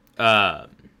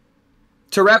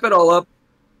 To wrap it all up,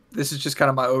 this is just kind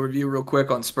of my overview real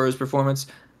quick on Spurs' performance.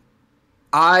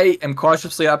 I am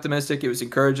cautiously optimistic. It was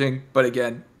encouraging, but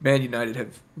again, Man United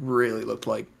have really looked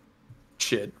like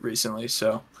shit recently,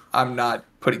 so I'm not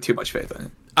putting too much faith in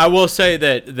it. I will say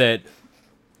that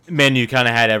Man U kind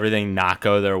of had everything not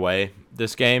go their way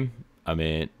this game. I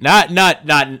mean,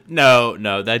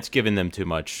 no, that's giving them too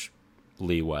much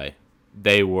leeway.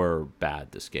 They were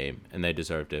bad this game, and they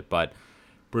deserved it. But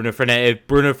if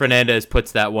Bruno Fernandes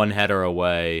puts that one header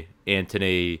away,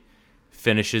 Anthony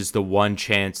finishes the one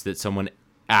chance that someone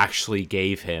actually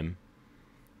gave him,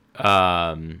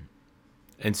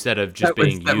 instead of just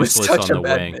being useless on the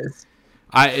wing.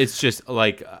 It's just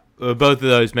like both of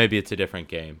those. Maybe it's a different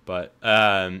game, but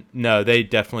no, they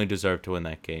definitely deserve to win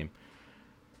that game,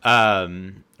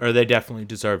 or they definitely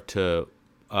deserve to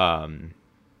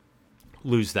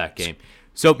lose that game.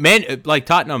 So, man, like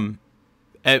Tottenham,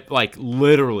 like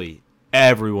literally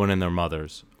everyone and their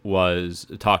mothers was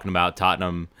talking about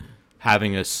Tottenham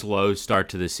having a slow start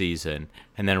to the season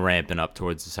and then ramping up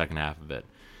towards the second half of it.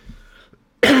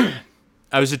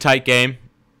 That was a tight game,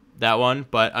 that one.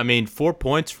 But, I mean, 4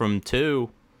 points from 2.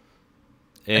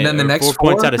 And then the next 4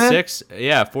 points out of man? 6.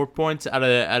 Yeah, 4 points out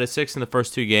of 6 in the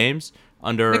first 2 games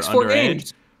Next 4 Ange.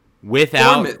 games.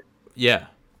 Without, Bournemouth, yeah,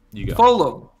 you go.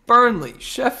 Fulham, Burnley,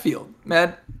 Sheffield.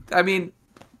 Man, I mean,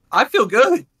 I feel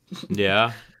good.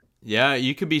 Yeah,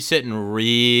 you could be sitting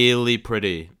really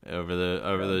pretty over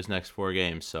those next 4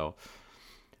 games. So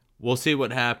we'll see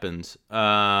what happens. But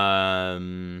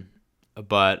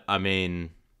I mean,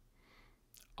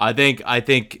 I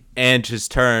think Ange has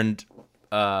turned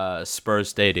Spurs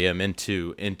Stadium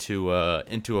into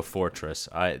a fortress.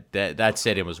 That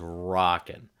stadium was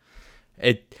rocking.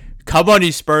 Come on,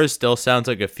 you Spurs still sounds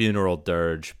like a funeral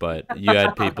dirge, but you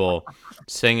had people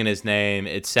singing his name.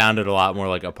 It sounded a lot more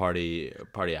like a party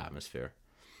atmosphere.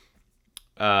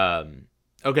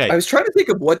 Okay. I was trying to think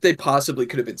of what they possibly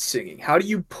could have been singing. How do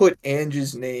you put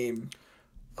Ange's name?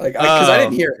 Like, because I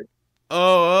didn't hear it.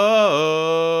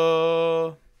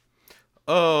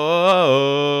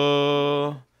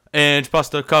 Ange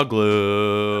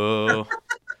Postacoglu.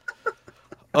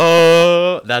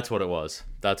 Oh, that's what it was.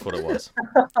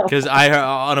 Because I heard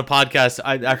on a podcast,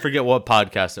 I forget what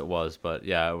podcast it was, but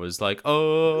yeah, it was like, I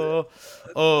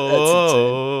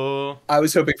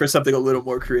was hoping for something a little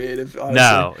more creative.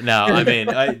 Honestly. No. I mean,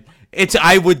 I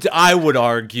would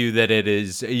argue that it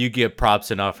is. You get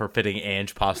props enough for fitting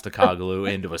Ange Postacoglu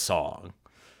into a song.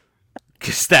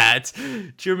 Because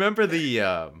do you remember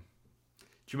the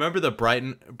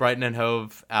Brighton and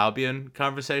Hove Albion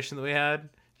conversation that we had?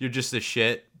 You're just a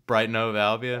shit Brighton Hove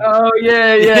Albion. Oh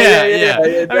yeah.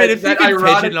 I mean, if you can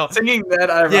ironic, singing that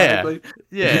ironically.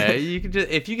 Yeah, you can just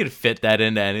if you can fit that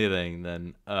into anything,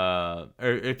 then or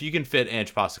if you can fit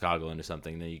Ange Postecoglou into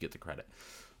something, then you get the credit.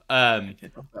 I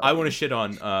want to shit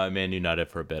on Man United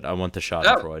for a bit. I want the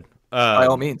Schadenfreude. By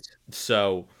all means.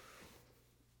 So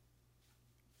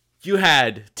you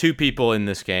had 2 people in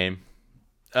this game.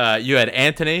 You had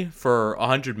Anthony for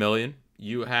 100 million.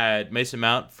 You had Mason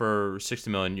Mount for 60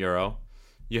 million euro.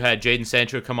 You had Jadon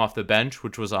Sancho come off the bench,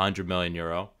 which was 100 million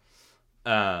euro.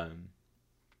 You had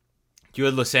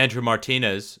Lisandro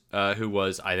Martinez, who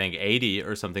was, I think, 80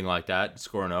 or something like that,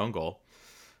 score an own goal.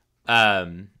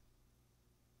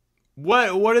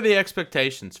 What are the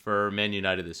expectations for Man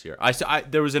United this year?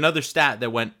 There was another stat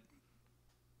that went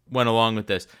along with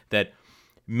this, that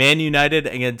Man United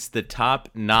against the top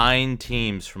 9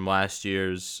 teams from last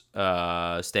year's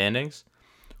standings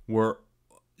were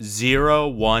 0,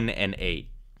 1, and 8.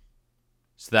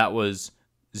 So that was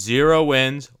 0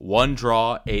 wins, 1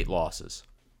 draw, 8 losses.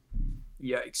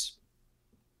 Yikes.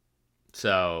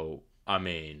 So, I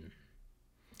mean,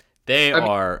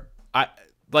 are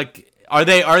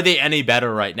they any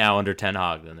better right now under Ten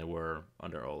Hag than they were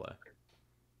under Ole?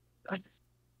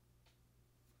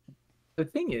 The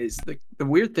thing is, the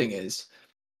weird thing is,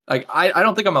 like, I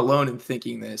don't think I'm alone in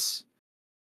thinking this.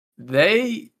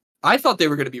 I thought they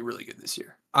were going to be really good this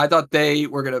year. I thought they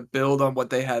were going to build on what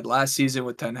they had last season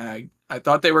with Ten Hag. I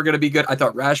thought they were going to be good. I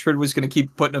thought Rashford was going to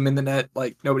keep putting them in the net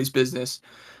like nobody's business.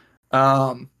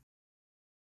 What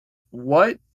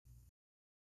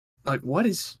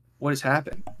has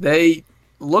happened? They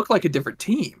look like a different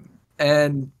team,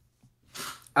 and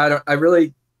I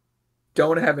really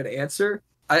don't have an answer.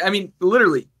 I mean,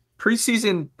 literally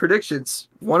preseason predictions.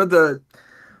 One of the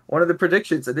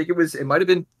predictions, I think it might have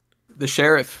been the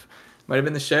Sheriff. Might have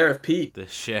been the Sheriff, Pete. The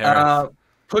Sheriff.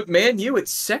 Put Man U at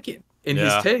second in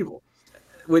his table,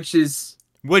 which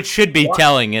should be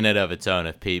telling in and of its own.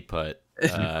 If Pete put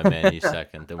Man U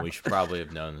second, then we should probably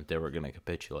have known that they were going to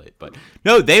capitulate. But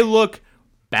no, they look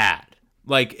bad.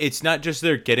 Like, it's not just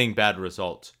they're getting bad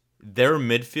results. Their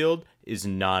midfield is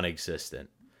non-existent.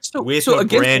 With a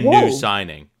brand new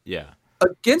signing. Yeah.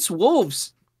 Against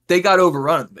Wolves, they got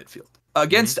overrun in the midfield.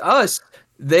 Against us,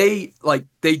 I'm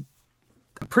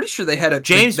pretty sure they had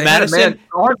James Maddison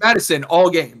all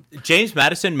game. James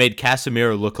Maddison made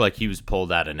Casemiro look like he was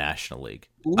pulled out of National League.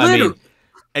 Literally. I mean,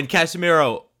 and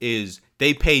Casemiro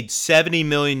they paid 70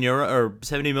 million euro or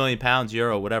 70 million pounds,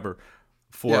 euro, whatever,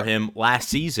 for him last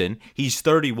season. He's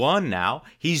 31 now.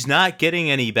 He's not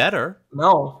getting any better.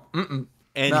 No.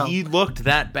 He looked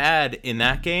that bad in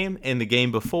that game and the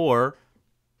game before.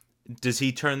 Does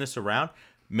he turn this around?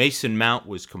 Mason Mount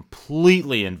was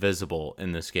completely invisible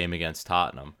in this game against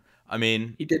Tottenham. I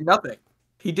mean, he did nothing.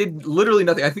 He did literally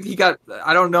nothing. I think he got,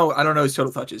 I don't know his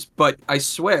total touches, but I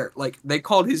swear, like, they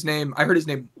called his name. I heard his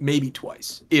name maybe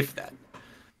twice, if that.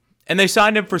 And they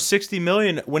signed him for 60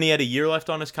 million when he had a year left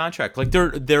on his contract. Like, they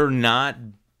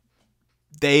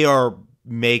are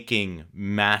making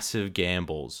massive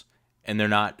gambles, and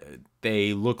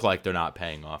they look like they're not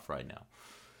paying off right now.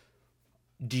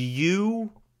 Do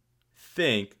you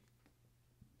think,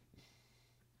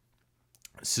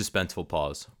 suspenseful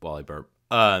pause while I burp,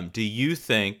 do you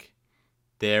think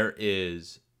there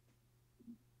is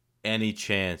any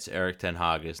chance Erik ten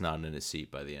Hag is not in his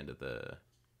seat by the end of the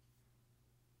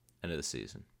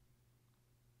season?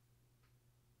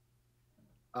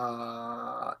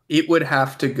 It would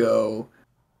have to go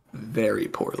very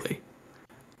poorly.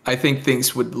 I think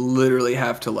things would literally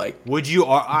have to like. Would you?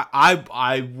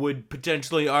 I would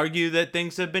potentially argue that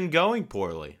things have been going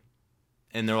poorly,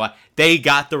 and they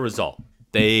got the result.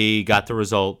 They got the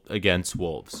result against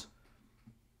Wolves.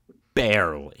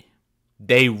 Barely.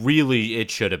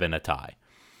 It should have been a tie.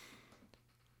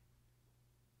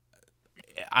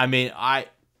 I mean,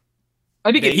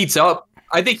 it heats up.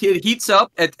 I think it heats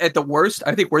up at the worst.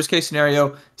 I think worst case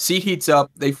scenario, seed heats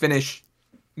up. They finish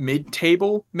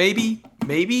mid-table, maybe.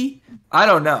 I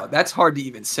don't know. That's hard to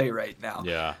even say right now.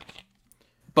 Yeah.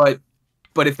 But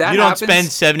if that you don't happens, spend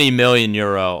 70 million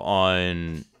euro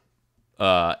on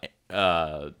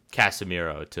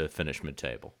Casemiro to finish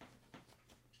mid-table,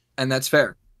 and that's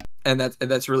fair, and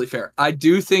that's really fair. I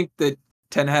do think that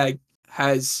Ten Hag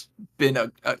has been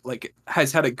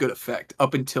has had a good effect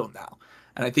up until now,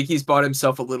 and I think he's bought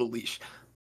himself a little leash.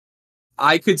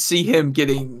 I could see him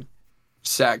getting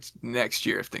sacked next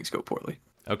year if things go poorly.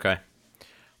 Okay.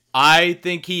 I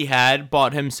think he had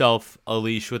bought himself a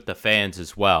leash with the fans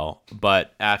as well,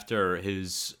 but after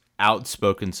his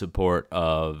outspoken support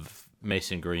of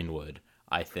Mason Greenwood,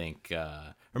 I think,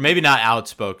 or maybe not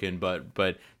outspoken,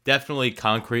 but definitely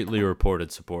concretely reported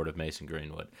support of Mason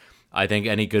Greenwood, I think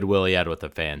any goodwill he had with the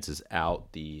fans is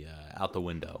out the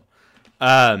window.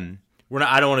 I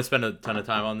don't want to spend a ton of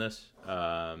time on this.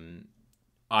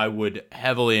 I would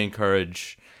heavily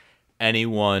encourage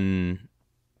anyone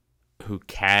who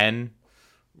can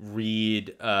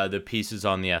read the pieces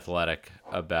on The Athletic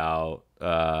about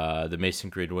the Mason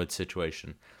Greenwood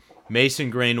situation. Mason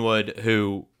Greenwood,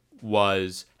 who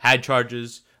had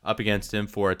charges up against him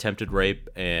for attempted rape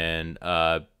and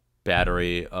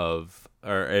battery or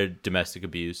domestic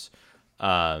abuse,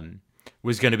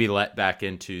 was going to be let back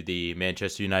into the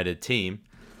Manchester United team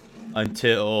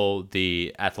until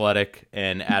The Athletic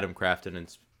and Adam Crafton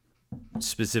and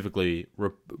specifically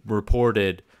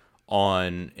reported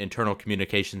on internal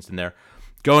communications in there,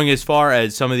 going as far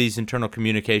as some of these internal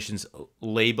communications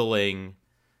labeling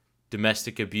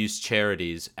domestic abuse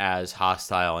charities as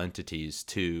hostile entities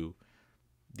to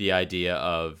the idea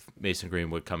of Mason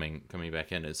Greenwood coming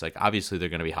back in. It's like, obviously they're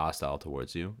going to be hostile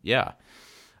towards you. Yeah.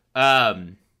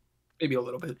 Maybe a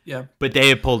little bit. Yeah. But they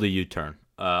have pulled a U-turn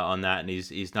on that, and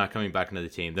he's not coming back into the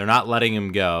team. They're not letting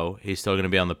him go. He's still going to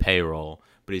be on the payroll,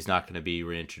 but he's not going to be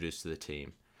reintroduced to the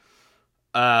team.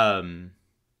 The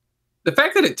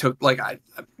fact that it took, I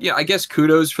guess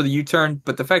kudos for the U-turn,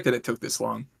 but the fact that it took this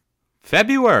long.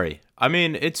 February. I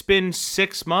mean, it's been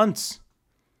 6 months.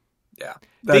 Yeah,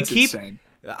 that's insane.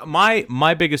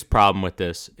 My biggest problem with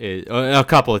this is a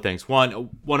couple of things. One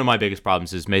of my biggest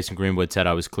problems is Mason Greenwood said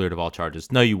I was cleared of all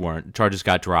charges. No, you weren't. Charges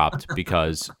got dropped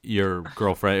because your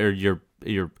girlfriend or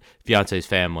your fiance's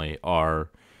family are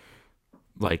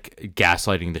like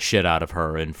gaslighting the shit out of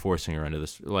her and forcing her into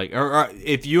this. Like, or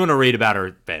if you want to read about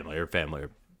her family are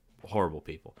horrible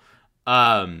people.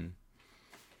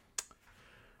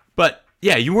 But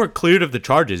yeah, you weren't cleared of the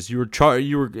charges. You were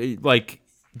like,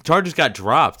 charges got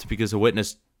dropped because a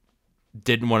witness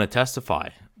didn't want to testify,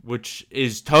 which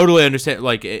is totally understand.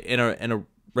 Like in a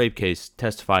rape case,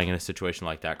 testifying in a situation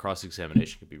like that,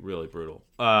 cross-examination could be really brutal.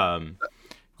 Yeah,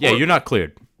 you're not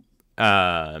cleared.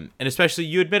 And especially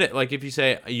you admit it. Like if you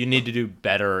say you need to do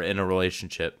better in a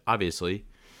relationship, obviously.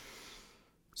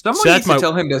 Someone needs to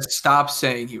tell him to stop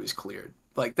saying he was cleared.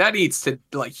 Like that needs to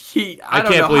I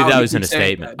can't believe that was in a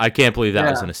statement. I can't believe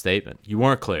that was in a statement. You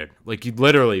weren't cleared. Like you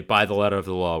literally, by the letter of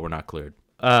the law, were not cleared.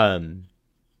 But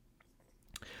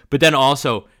then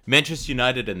also Manchester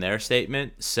United in their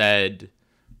statement said,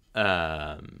 they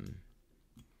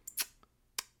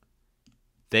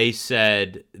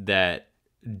said that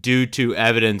due to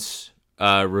evidence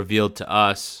revealed to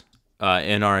us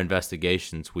in our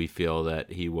investigations, we feel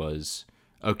that he was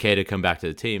okay to come back to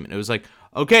the team. And it was like,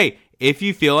 okay, if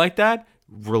you feel like that,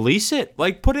 release it.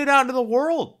 Like, put it out into the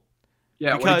world.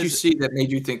 Yeah, what did you see that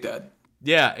made you think that?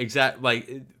 Yeah, exactly.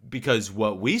 Like, because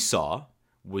what we saw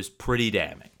was pretty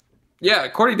damning. Yeah,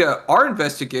 according to our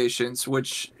investigations,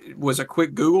 which was a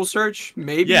quick Google search,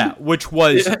 maybe. Yeah, which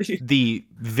was the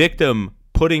victim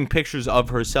putting pictures of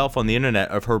herself on the internet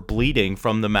of her bleeding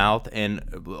from the mouth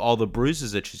and all the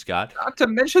bruises that she's got, Not to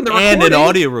mention the and an recording.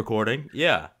 audio recording.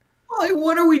 Yeah. Like,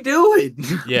 what are we doing?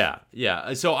 Yeah,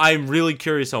 yeah. So I'm really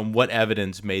curious on what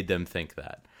evidence made them think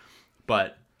that.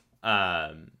 But,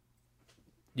 yeah,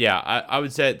 I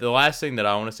would say the last thing that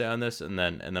I want to say on this, and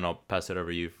then I'll pass it over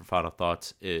to you for final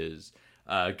thoughts, is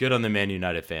good on the Man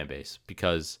United fan base,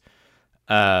 because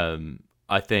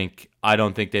I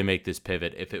don't think they make this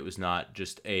pivot if it was not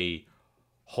just a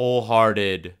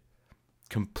wholehearted,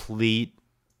 complete,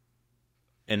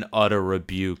 and utter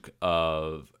rebuke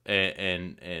of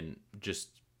and just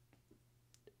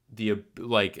the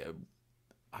like.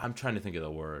 I'm trying to think of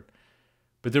the word,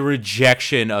 but the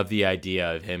rejection of the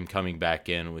idea of him coming back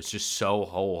in was just so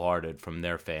wholehearted from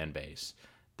their fan base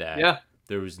that Yeah.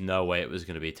 there was no way it was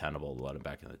going to be tenable to let him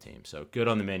back in the team. So good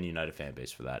on the Man United fan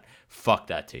base for that. Fuck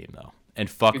that team, though. And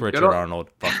fuck Good Richard on- Arnold.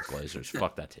 Fuck the Glazers.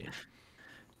 Fuck that team.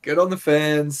 Good on the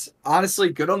fans. Honestly,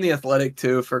 good on the Athletic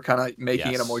too for kind of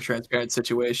making it a more Yes. transparent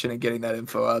situation and getting that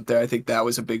info out there. I think that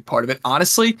was a big part of it.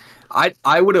 Honestly,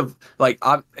 I would have like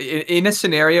in a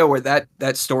scenario where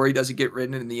that story doesn't get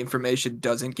written and the information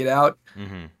doesn't get out,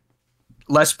 Mm-hmm.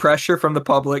 less pressure from the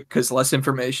public because less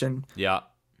information. Yeah.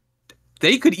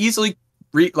 They could easily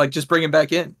just bring him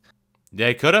back in.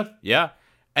 They could have. Yeah.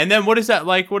 And then what is that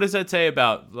like? What does that say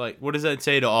about what does that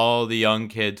say to all the young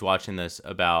kids watching this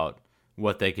about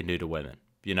what they can do to women?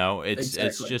 You know, it's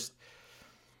Exactly.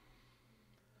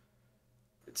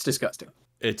 It's disgusting.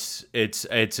 it's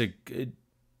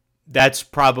that's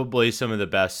probably some of the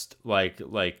best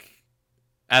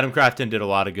Adam Crafton did a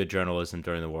lot of good journalism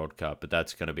during the World Cup, but I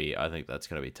think that's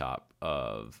gonna be top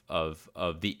of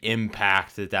the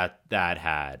impact that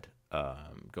had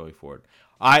going forward.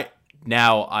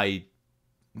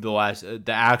 The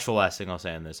actual last thing I'll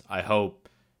say on this, I hope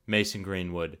Mason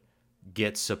Greenwood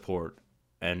gets support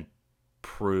and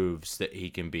proves that he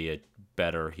can be a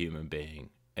better human being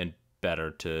and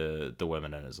better to the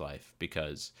women in his life,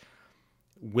 because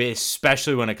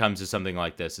especially when it comes to something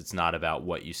like this, it's not about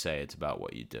what you say, it's about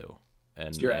what you do.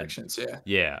 It's your actions, yeah.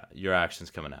 Yeah, your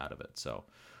actions coming out of it. So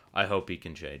I hope he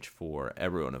can change for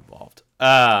everyone involved.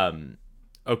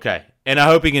 Okay. And I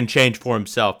hope he can change for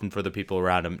himself and for the people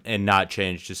around him and not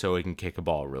change just so he can kick a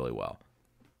ball really well.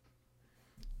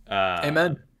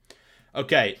 Amen.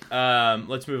 Okay.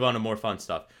 Let's move on to more fun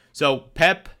stuff. So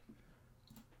Pep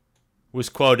was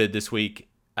quoted this week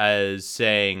as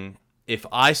saying, "If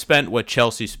I spent what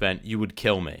Chelsea spent, you would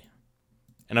kill me."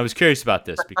 And I was curious about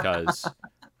this because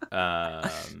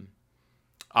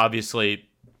obviously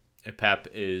Pep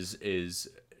is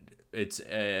it's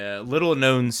a little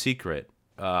known secret.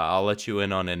 I'll let you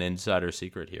in on an insider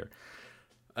secret here.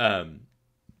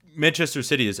 Manchester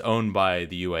City is owned by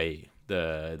the UAE,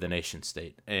 the nation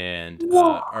state, and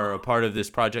are a part of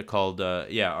this project called are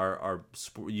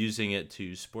using it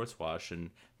to sports wash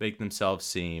and make themselves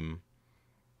seem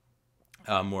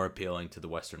more appealing to the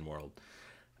Western world.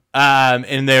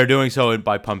 And they're doing so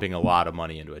by pumping a lot of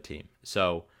money into a team.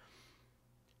 So,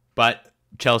 but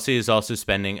Chelsea is also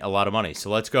spending a lot of money. So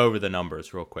let's go over the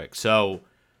numbers real quick. So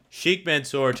Sheikh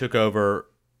Mansour took over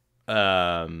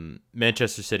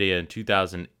Manchester City in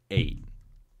 2008.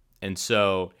 And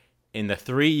so in the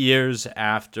 3 years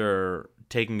after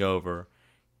taking over,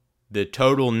 the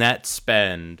total net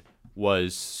spend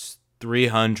was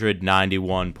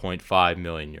 €391.5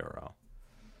 million.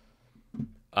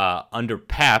 Under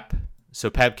Pep, so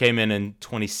Pep came in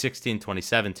 2016,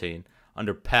 2017.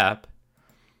 Under Pep,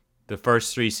 the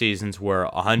first 3 seasons were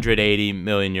 €180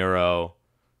 million,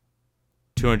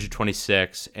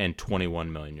 226, and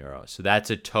 €21 million. So that's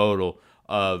a total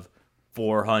of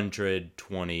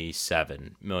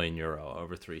 €427 million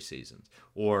over 3 seasons,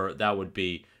 or that would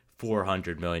be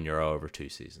 €400 million over 2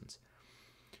 seasons.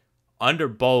 Under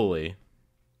Bowley,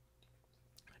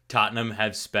 Tottenham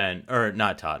have spent, or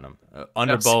not Tottenham,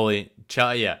 under Bowley,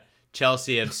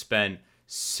 Chelsea have spent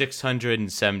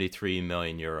 €673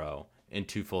 million in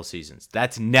 2 full seasons.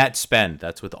 That's net spend.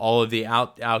 That's with all of the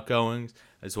outgoings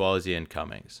as well as the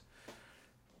incomings.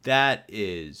 That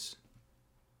is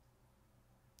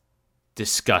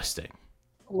disgusting.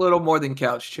 A little more than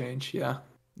couch change, yeah.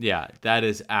 Yeah, that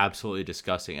is absolutely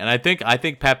disgusting. And I think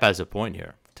Pep has a point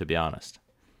here, to be honest.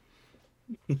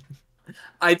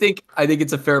 I think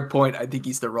it's a fair point. I think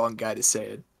he's the wrong guy to say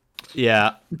it.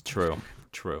 Yeah, true.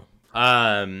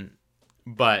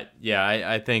 But yeah,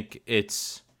 I think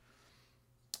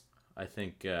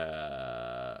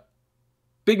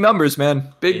Big numbers,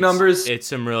 man. Big numbers. It's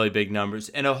some really big numbers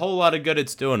and a whole lot of good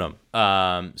it's doing them.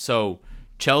 So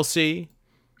Chelsea,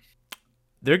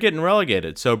 they're getting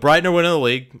relegated. So Brighton are winning the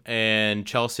league, and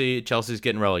Chelsea's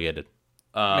getting relegated.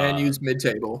 Man Uh, U's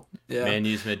mid-table. Yeah. Man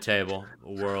U's mid-table.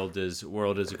 World is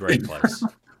a great place.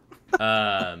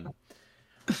 Um,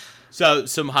 so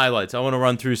some highlights. I want to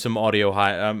run through some audio.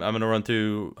 I'm going to run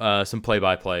through some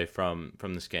play-by-play from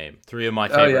this game. Three of my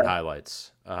Oh favorite yeah.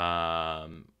 highlights.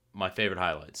 My favorite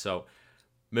highlights. So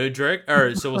so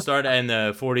we'll start in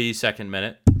the 42nd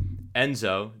minute.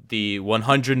 Enzo, the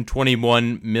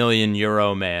 121 million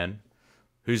euro man,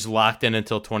 who's locked in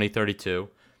until 2032,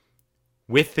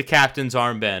 with the captain's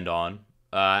armband on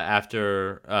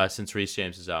since Reece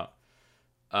James is out,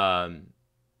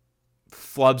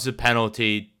 flubs a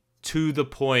penalty to the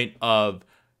point of,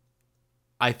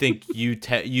 I think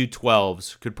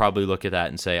U12s could probably look at that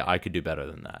and say, I could do better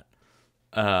than that.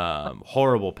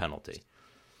 Horrible penalty.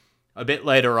 A bit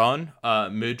later on,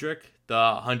 Mudryk, the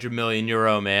 100 million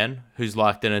euro man who's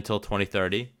locked in until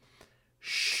 2030,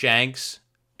 shanks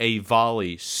a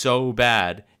volley so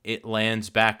bad it lands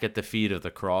back at the feet of the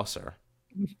crosser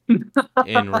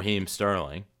in Raheem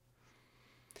Sterling.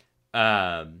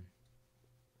 And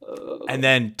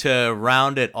then to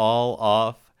round it all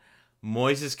off,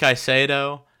 Moises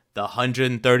Caicedo, the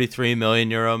 133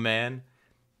 million euro man,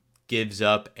 gives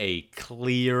up a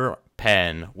clear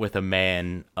pen with a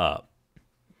man up.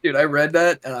 Dude, I read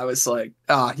that and I was like,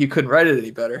 you couldn't write it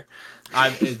any better.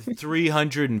 I'm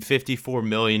 354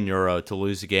 million euro to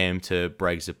lose a game to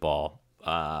Brexit ball.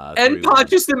 And 3-1.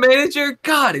 Pontius the manager,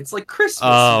 God, it's like Christmas.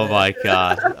 Oh man. my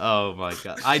god! Oh my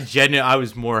god! I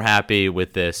was more happy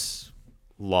with this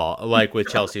like with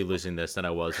Chelsea losing this, than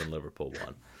I was when Liverpool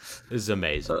won. This is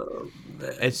amazing. Oh,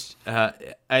 man. It's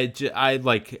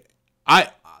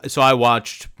so I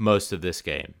watched most of this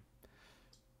game.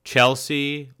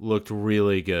 Chelsea looked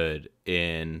really good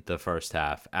in the first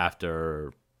half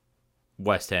after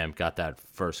West Ham got that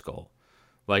first goal.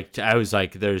 Like, I was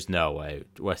like, there's no way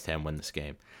West Ham win this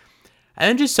game. And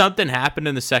then just something happened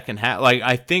in the second half. Like,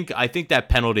 I think that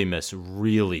penalty miss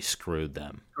really screwed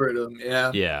them. Screwed him,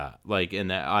 yeah. Yeah, like in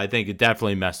that, I think it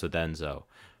definitely messed with Enzo.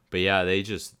 But yeah,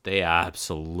 they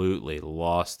absolutely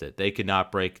lost it. They could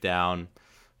not break down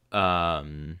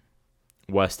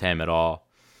West Ham at all.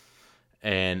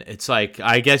 And it's like,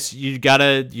 I guess you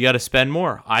gotta spend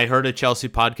more. I heard a Chelsea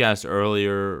podcast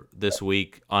earlier this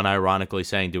week unironically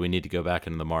saying, do we need to go back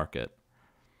into the market?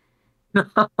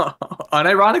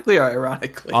 Unironically or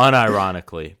ironically?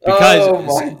 Unironically.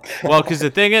 Because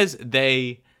the thing is,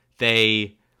 they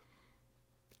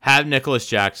have Nicholas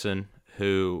Jackson,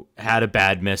 who had a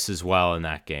bad miss as well in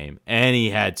that game. And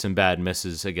he had some bad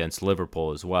misses against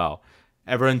Liverpool as well.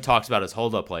 Everyone talks about his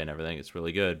hold-up play and everything. It's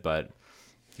really good, but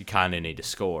you kind of need to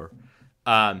score.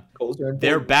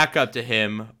 Their backup to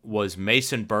him was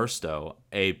Mason Burstow,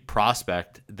 a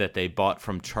prospect that they bought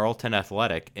from Charlton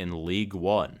Athletic in League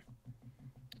One.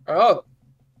 Oh.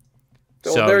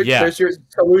 So there's your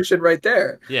solution right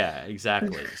there. Yeah,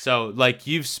 exactly. So, like,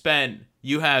 you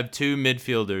have two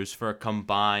midfielders for a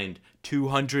combined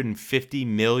 250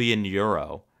 million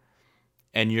euro,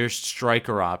 and your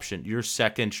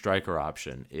second striker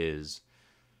option is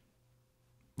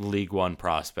League One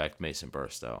prospect Mason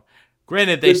Burstow.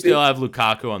 Granted, they still have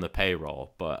Lukaku on the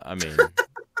payroll, but I mean,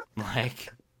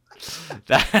 like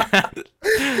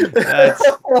that's.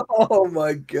 Oh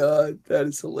my god, that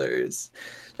is hilarious.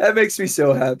 That makes me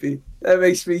so happy. I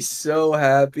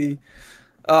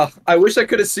wish I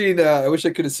could have seen. I wish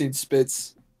I could have seen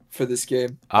Spitz for this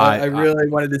game. I really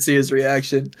wanted to see his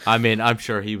reaction. I mean, I'm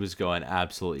sure he was going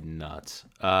absolutely nuts.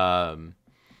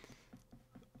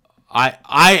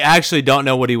 I actually don't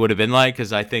know what he would have been like,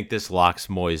 because I think this locks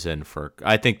Moyes in for.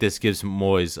 I think this gives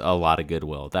Moyes a lot of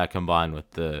goodwill. That combined with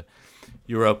the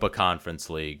Europa Conference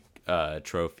League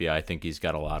trophy, I think he's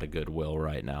got a lot of goodwill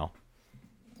right now.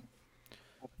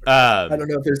 I don't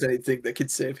know if there's anything that could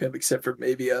save him except for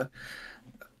maybe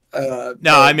I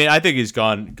mean, I think he's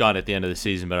gone at the end of the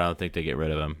season, but I don't think they get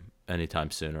rid of him anytime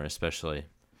sooner, especially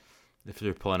if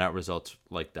they're pulling out results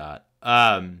like that.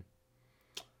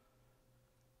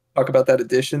 Talk about that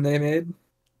addition they made.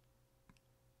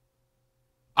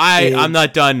 I'm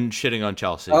not done shitting on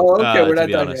Chelsea. Oh, okay, we're not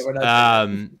be done honest. yet. We're not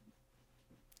done.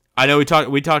 I know we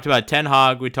talked about Ten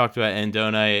Hag, we talked about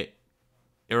Andone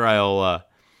Iraola.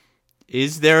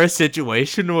 Is there a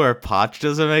situation where Poch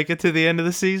doesn't make it to the end of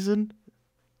the season?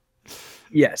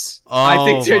 Yes. Oh, I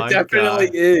think there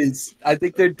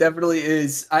definitely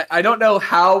is. I don't know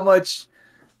how much.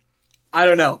 I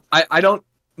don't know. I don't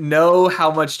know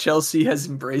how much Chelsea has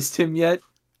embraced him yet.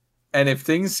 And if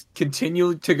things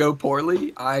continue to go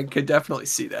poorly, I could definitely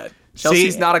see that.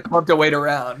 Chelsea's not a club to wait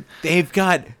around. They've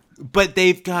got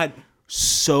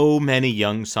so many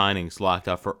young signings locked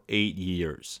up for 8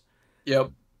 years.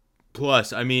 Yep.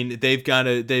 Plus, I mean, they've got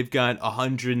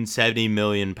 170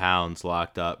 million pounds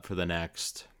locked up for the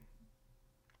next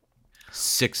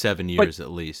 6-7 years But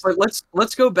at least. but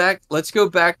let's go back. Let's go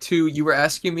back to you were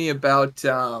asking me about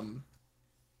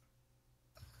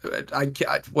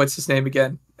what's his name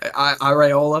again?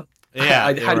 Iraola. Yeah,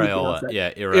 How do you pronounce Iraola. that?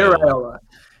 Yeah, Iraola. Iraola.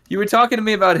 You were talking to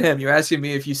me about him. You're asking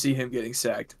me if you see him getting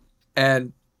sacked.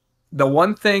 And the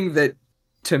one thing that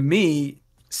to me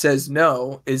says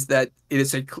no is that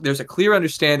there's a clear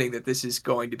understanding that this is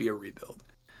going to be a rebuild.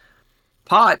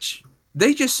 Poch,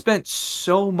 they just spent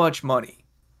so much money.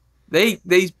 They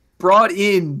brought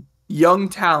in young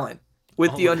talent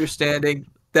with the Oh, understanding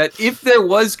that if there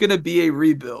was going to be a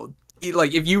rebuild,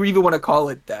 like if you even want to call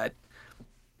it that,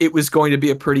 it was going to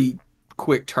be a pretty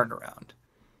quick turnaround.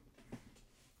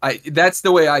 That's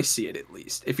the way I see it, at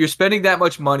least. If you're spending that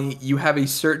much money, you have a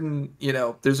certain,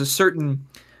 there's a certain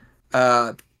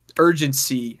uh,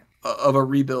 urgency of a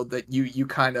rebuild that you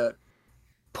kind of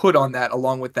put on that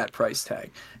along with that price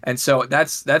tag. And so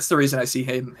that's the reason I see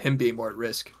him being more at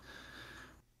risk.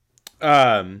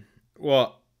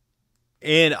 well,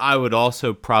 and I would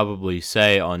also probably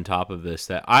say on top of this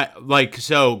that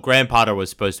so Graham Potter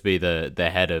was supposed to be the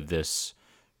head of this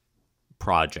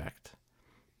project.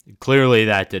 Clearly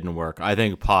that didn't work. I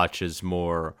think Poch is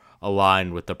more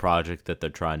aligned with the project that they're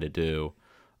trying to do,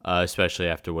 especially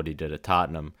after what he did at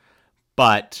Tottenham.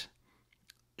 But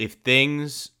if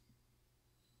things,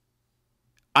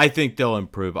 I think they'll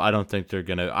improve. I don't think they're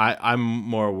gonna. I'm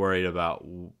more worried about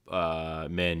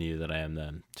Man U than I am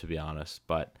them, to be honest.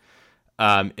 But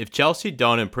if Chelsea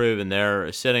don't improve and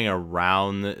they're sitting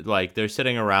around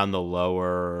the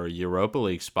lower Europa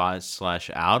League spots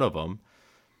 / out of them,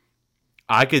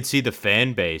 I could see the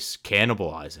fan base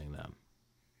cannibalizing them.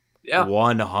 Yeah.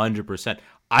 100%.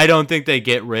 I don't think they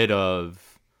get rid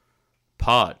of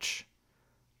Poch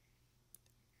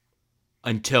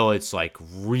until it's like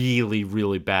really,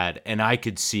 really bad, and I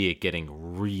could see it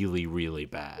getting really, really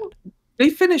bad. They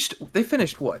finished what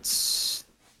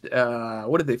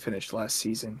did they finish last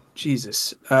season?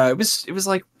 Jesus. It was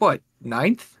like what,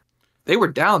 ninth? They were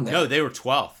down No, there. they were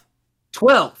 12th.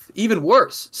 12th, even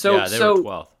worse. So Yeah, they were so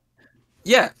 12th.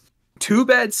 yeah, two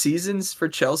bad seasons for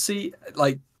Chelsea.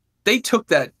 Like they took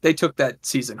that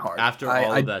season hard. After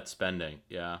all of that spending,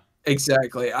 yeah.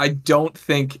 Exactly. I don't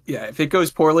think, yeah, if it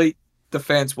goes poorly, the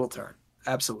fans will turn.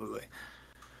 Absolutely.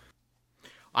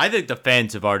 I think the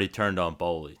fans have already turned on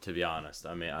Bowley, to be honest.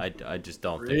 I mean, I just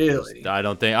don't think Really?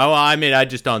 I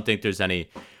just don't think there's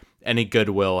any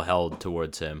goodwill held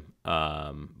towards him.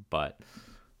 But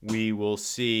we will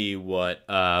see what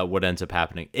ends up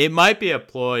happening. It might be a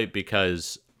ploy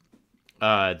because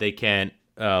they can't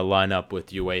line up with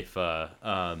UEFA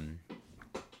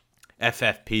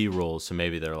FFP rules, so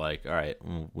maybe they're like, all right,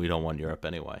 we don't want Europe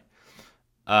anyway.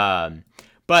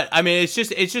 But I mean, it's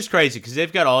just crazy because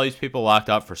they've got all these people locked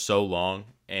up for so long,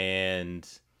 and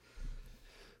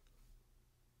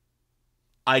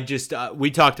I just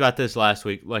we talked about this last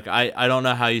week. Like, I don't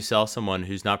know how you sell someone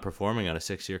who's not performing on a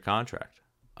 6-year contract.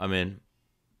 I mean,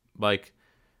 like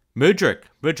Mudryk.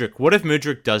 What if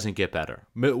Mudryk doesn't get better?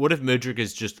 What if Mudryk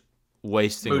is just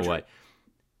wasting away,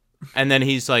 and then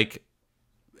he's stuck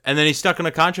in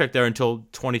a contract there until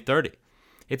 2030.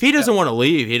 If he doesn't want to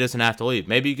leave, he doesn't have to leave.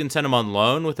 Maybe you can send him on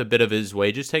loan with a bit of his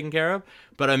wages taken care of.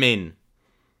 But I mean,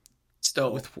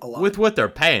 Still a lot. with what they're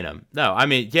paying him, no. I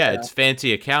mean, yeah, it's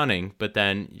fancy accounting, but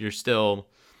then you're still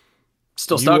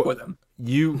stuck with him.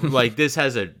 You like this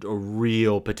has a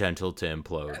real potential to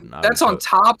implode. And that's on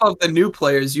top of the new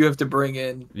players you have to bring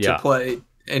in to play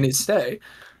in his stay.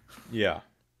 Yeah.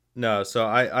 No, so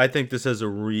I think this has a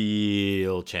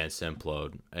real chance to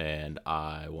implode, and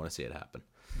I want to see it happen.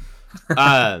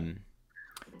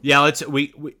 Yeah,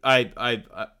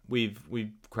 we've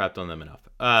crapped on them enough.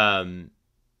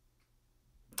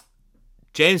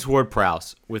 James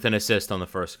Ward-Prowse with an assist on the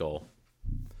first goal.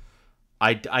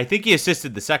 I think he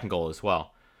assisted the second goal as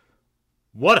well.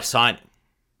 What a signing!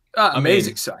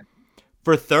 Amazing sign.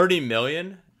 For $30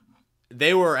 million,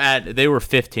 they were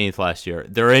 15th last year.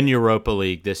 They're in Europa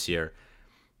League this year.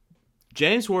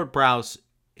 James Ward-Prowse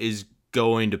is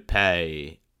going to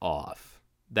pay off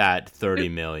that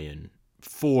 $30 million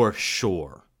for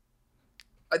sure.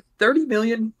 $30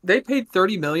 million. They paid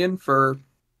 $30 million for,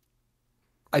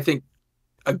 I think,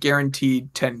 a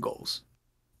guaranteed 10 goals.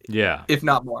 Yeah, if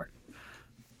not more.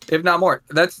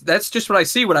 That's just what I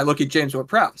see when I look at James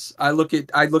Ward-Prowse. I look at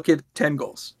 10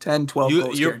 goals, 10, 12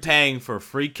 goals. You're guaranteed. paying for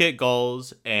free kick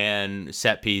goals and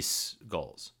set piece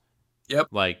goals. Yep.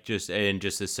 Like just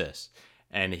assists,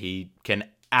 and he can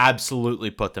absolutely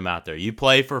put them out there. You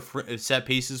play for set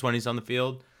pieces when he's on the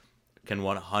field, can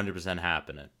 100%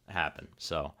 happen.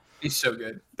 So He's so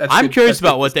good. That's I'm good. curious That's good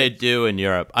about what to they see. do in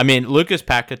Europe. I mean, Lucas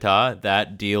Paquetá,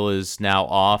 that deal is now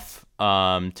off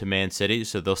to Man City,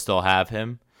 so they'll still have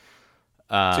him.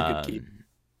 It's a good keep.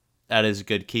 That is a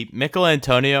good keep. Mikel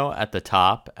Antonio at the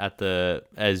top,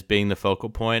 as being the focal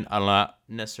point. I don't know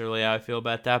necessarily how I feel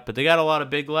about that, but they got a lot of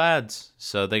big lads.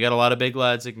 So they got a lot of big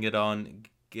lads that can get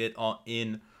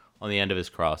in on the end of his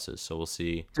crosses. So we'll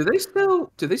see. Do they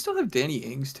still have Danny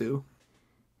Ings too?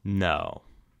 No,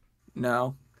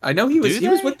 No. I know he was do he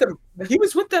was they? with them. He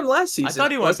was with them last I season,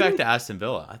 thought he went wasn't back he? to Aston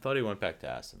Villa. I thought he went back to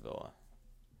Aston Villa.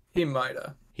 He might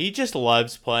have. He just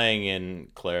loves playing in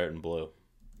claret and blue.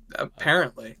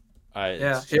 Apparently.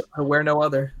 Yeah. It's just He'll wear no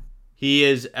other. he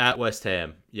is at West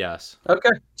Ham. Yes, Okay.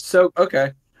 So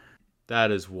okay. that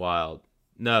is wild.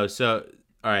 No, so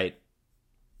all right.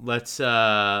 Let's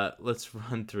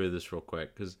run through this real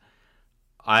quick because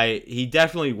he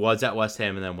definitely was at West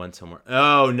Ham and then went somewhere.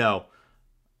 Oh no.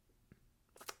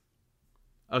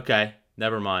 Okay,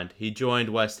 never mind. He joined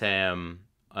West Ham,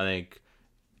 I think,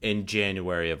 in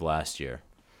January of last year.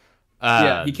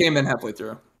 Yeah, he Um, came in halfway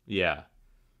through. yeah.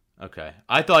 Okay.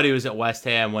 I thought he was at West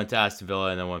Ham, went to Aston Villa,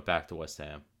 and then went back to West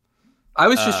Ham. I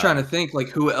was just trying Uh, to think like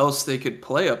who else they could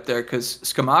play up there because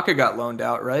Skamaka got loaned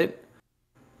out, right?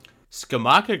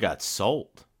 Skamaka got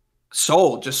sold,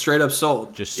 Sold, just straight up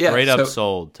sold. just Yeah, straight up so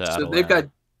sold to so they've got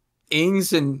Atalanta.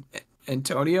 Ings and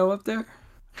Antonio up there.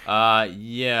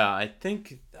 Yeah, I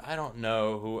don't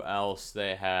know who else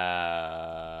they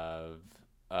have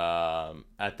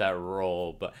at that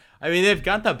role, but I mean they've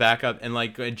got the backup, and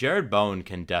like Jared Bowen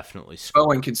can definitely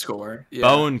Bowen score. can score. Yeah.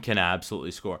 Bowen can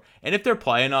absolutely score, and if they're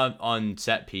playing on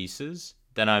set pieces,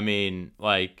 then I mean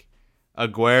like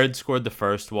Aguerd scored the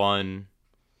first one.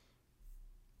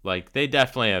 Like they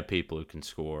definitely have people who can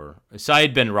score.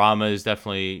 Said Ben Rama is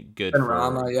definitely good And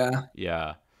Rama, for yeah.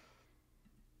 yeah.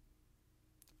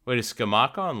 Wait, is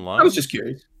Skamaka on I was loan? just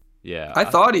curious. Yeah, I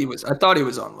thought he was on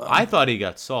I loan. thought he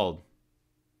got sold.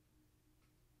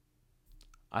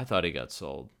 I thought he got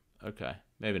sold. Okay,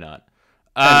 maybe not.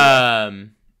 Anyway,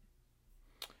 Um.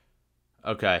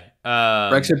 Okay.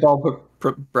 Brexit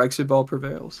ball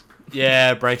prevails.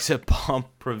 Yeah, Brexit ball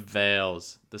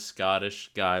prevails. The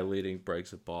Scottish guy leading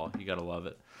Brexit ball. You gotta love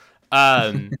it.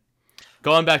 Um.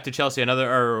 Going back to Chelsea,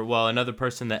 another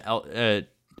person that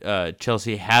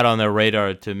Chelsea had on their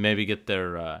radar to maybe get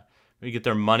their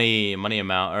money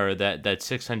amount, or that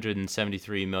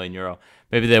 673 million euro.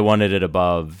 Maybe they wanted it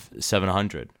above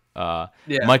 700. Yeah,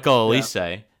 Michael yeah.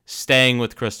 Olise staying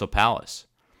with Crystal Palace.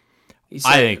 He I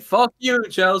said, think, "Fuck you,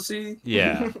 Chelsea."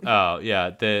 yeah. Oh, yeah.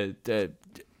 The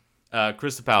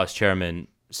Crystal Palace chairman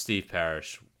Steve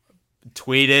Parish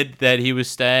tweeted that he was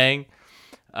staying.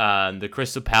 The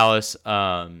Crystal Palace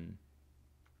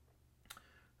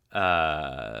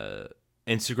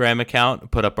Instagram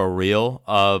account put up a reel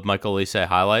of Michael Olise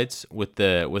highlights with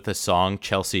a song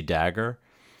Chelsea Dagger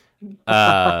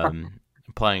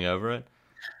playing over it.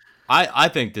 I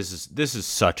think this is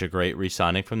such a great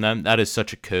re-signing from them. That is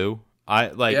such a coup.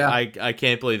 Yeah, I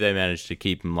can't believe they managed to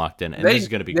keep him locked in, and this they is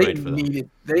going to be they great for them.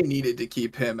 needed to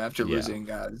keep him after Yeah. losing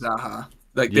Zaha.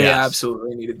 Like they Yes.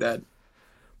 absolutely needed that.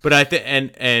 But I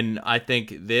think and I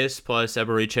think this plus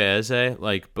Eberiche Eze,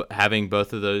 having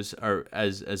both of those are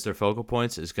as their focal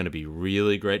points is going to be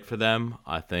really great for them.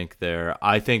 I think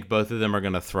both of them are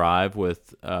going to thrive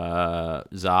with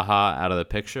Zaha out of the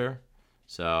picture.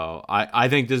 So I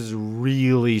think this is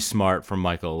really smart from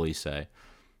Michael Olise.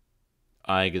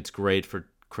 I think it's great for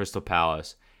Crystal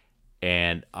Palace,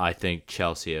 and I think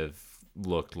Chelsea have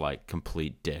looked like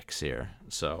complete dicks here.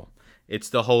 So it's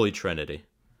the holy trinity.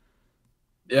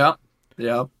 Yeah,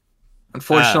 yeah. Uh,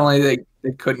 Unfortunately,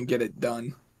 they couldn't get it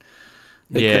done.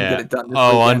 They couldn't get Yeah. it done this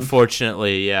Oh, weekend.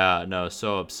 unfortunately, yeah. No,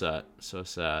 so upset. So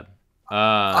sad.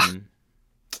 Ah,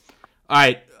 All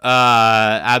right.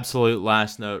 Absolute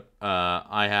last note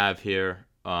I have here.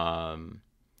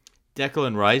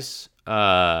 Declan Rice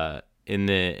in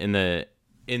the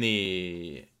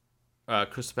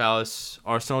Crystal Palace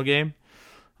Arsenal game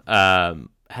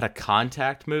had a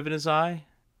contact move in his eye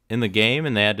in the game,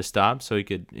 and they had to stop so he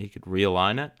could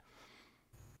realign it.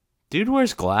 Dude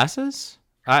wears glasses.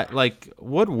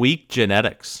 What weak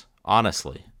genetics,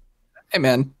 honestly. hey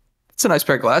man, it's a nice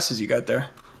pair of glasses you got there.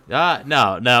 No,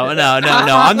 no, no, no,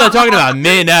 no. I'm not talking about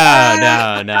me. No,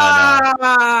 no, no, no, Look no,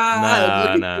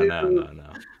 at no, no, you. no,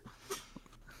 no.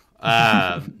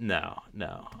 No,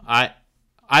 no.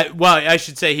 Well, I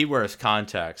should say he wears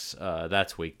contacts.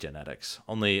 That's weak genetics.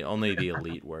 Only the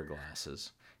elite wear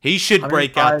glasses. He should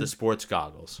break out 105, the sports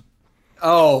goggles.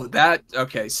 Oh, that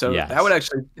okay. So that would Yes.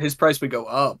 actually his price would go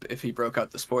up if he broke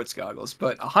out the sports goggles.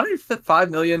 But 105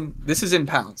 million. This is in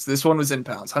pounds. This one was in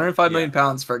pounds. 105 Yeah. million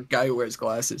pounds for a guy who wears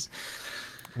glasses.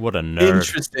 What a nerd.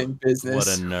 Interesting What a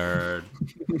business. nerd.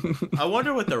 I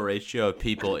wonder what the ratio of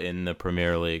people in the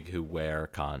Premier League who wear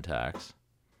contacts.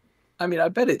 I mean, I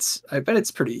bet it's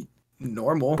pretty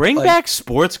normal. Bring Like, back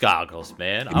sports goggles,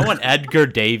 man. I want Edgar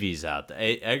Davies out there.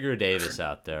 Edgar Davis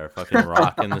out there fucking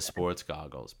rocking the sports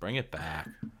goggles. Bring it back.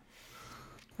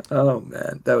 oh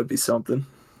man, that would be something.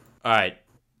 All right.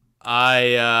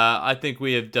 I think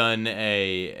we have done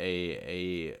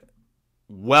a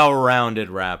well-rounded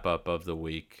wrap up of the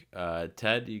week.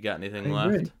 Ted, you got I anything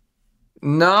agree. left?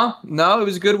 No, it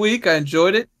was a good week. I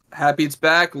enjoyed it. Happy it's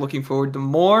back. Looking forward to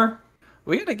more.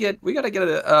 We gotta get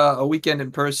a weekend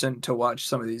in person to watch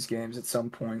some of these games at some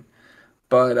point.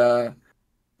 But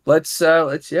let's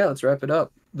wrap it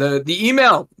up. The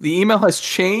email has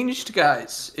changed,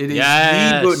 guys. It is the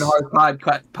Yes.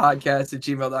 Podcast at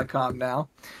gmail.com now.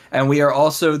 And we are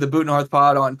also the Boot and Hearth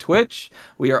Pod on Twitch.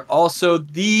 We are also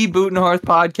the Boot and Hearth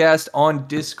Podcast on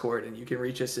Discord. And you can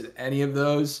reach us at any of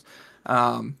those.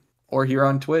 Or here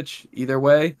on Twitch. Either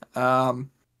way.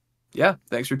 Yeah,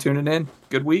 thanks for tuning in.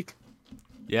 Good week.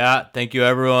 Yeah, thank you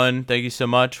everyone. Thank you so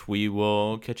much. We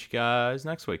will catch you guys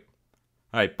next week.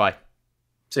 All right, bye.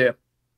 See ya.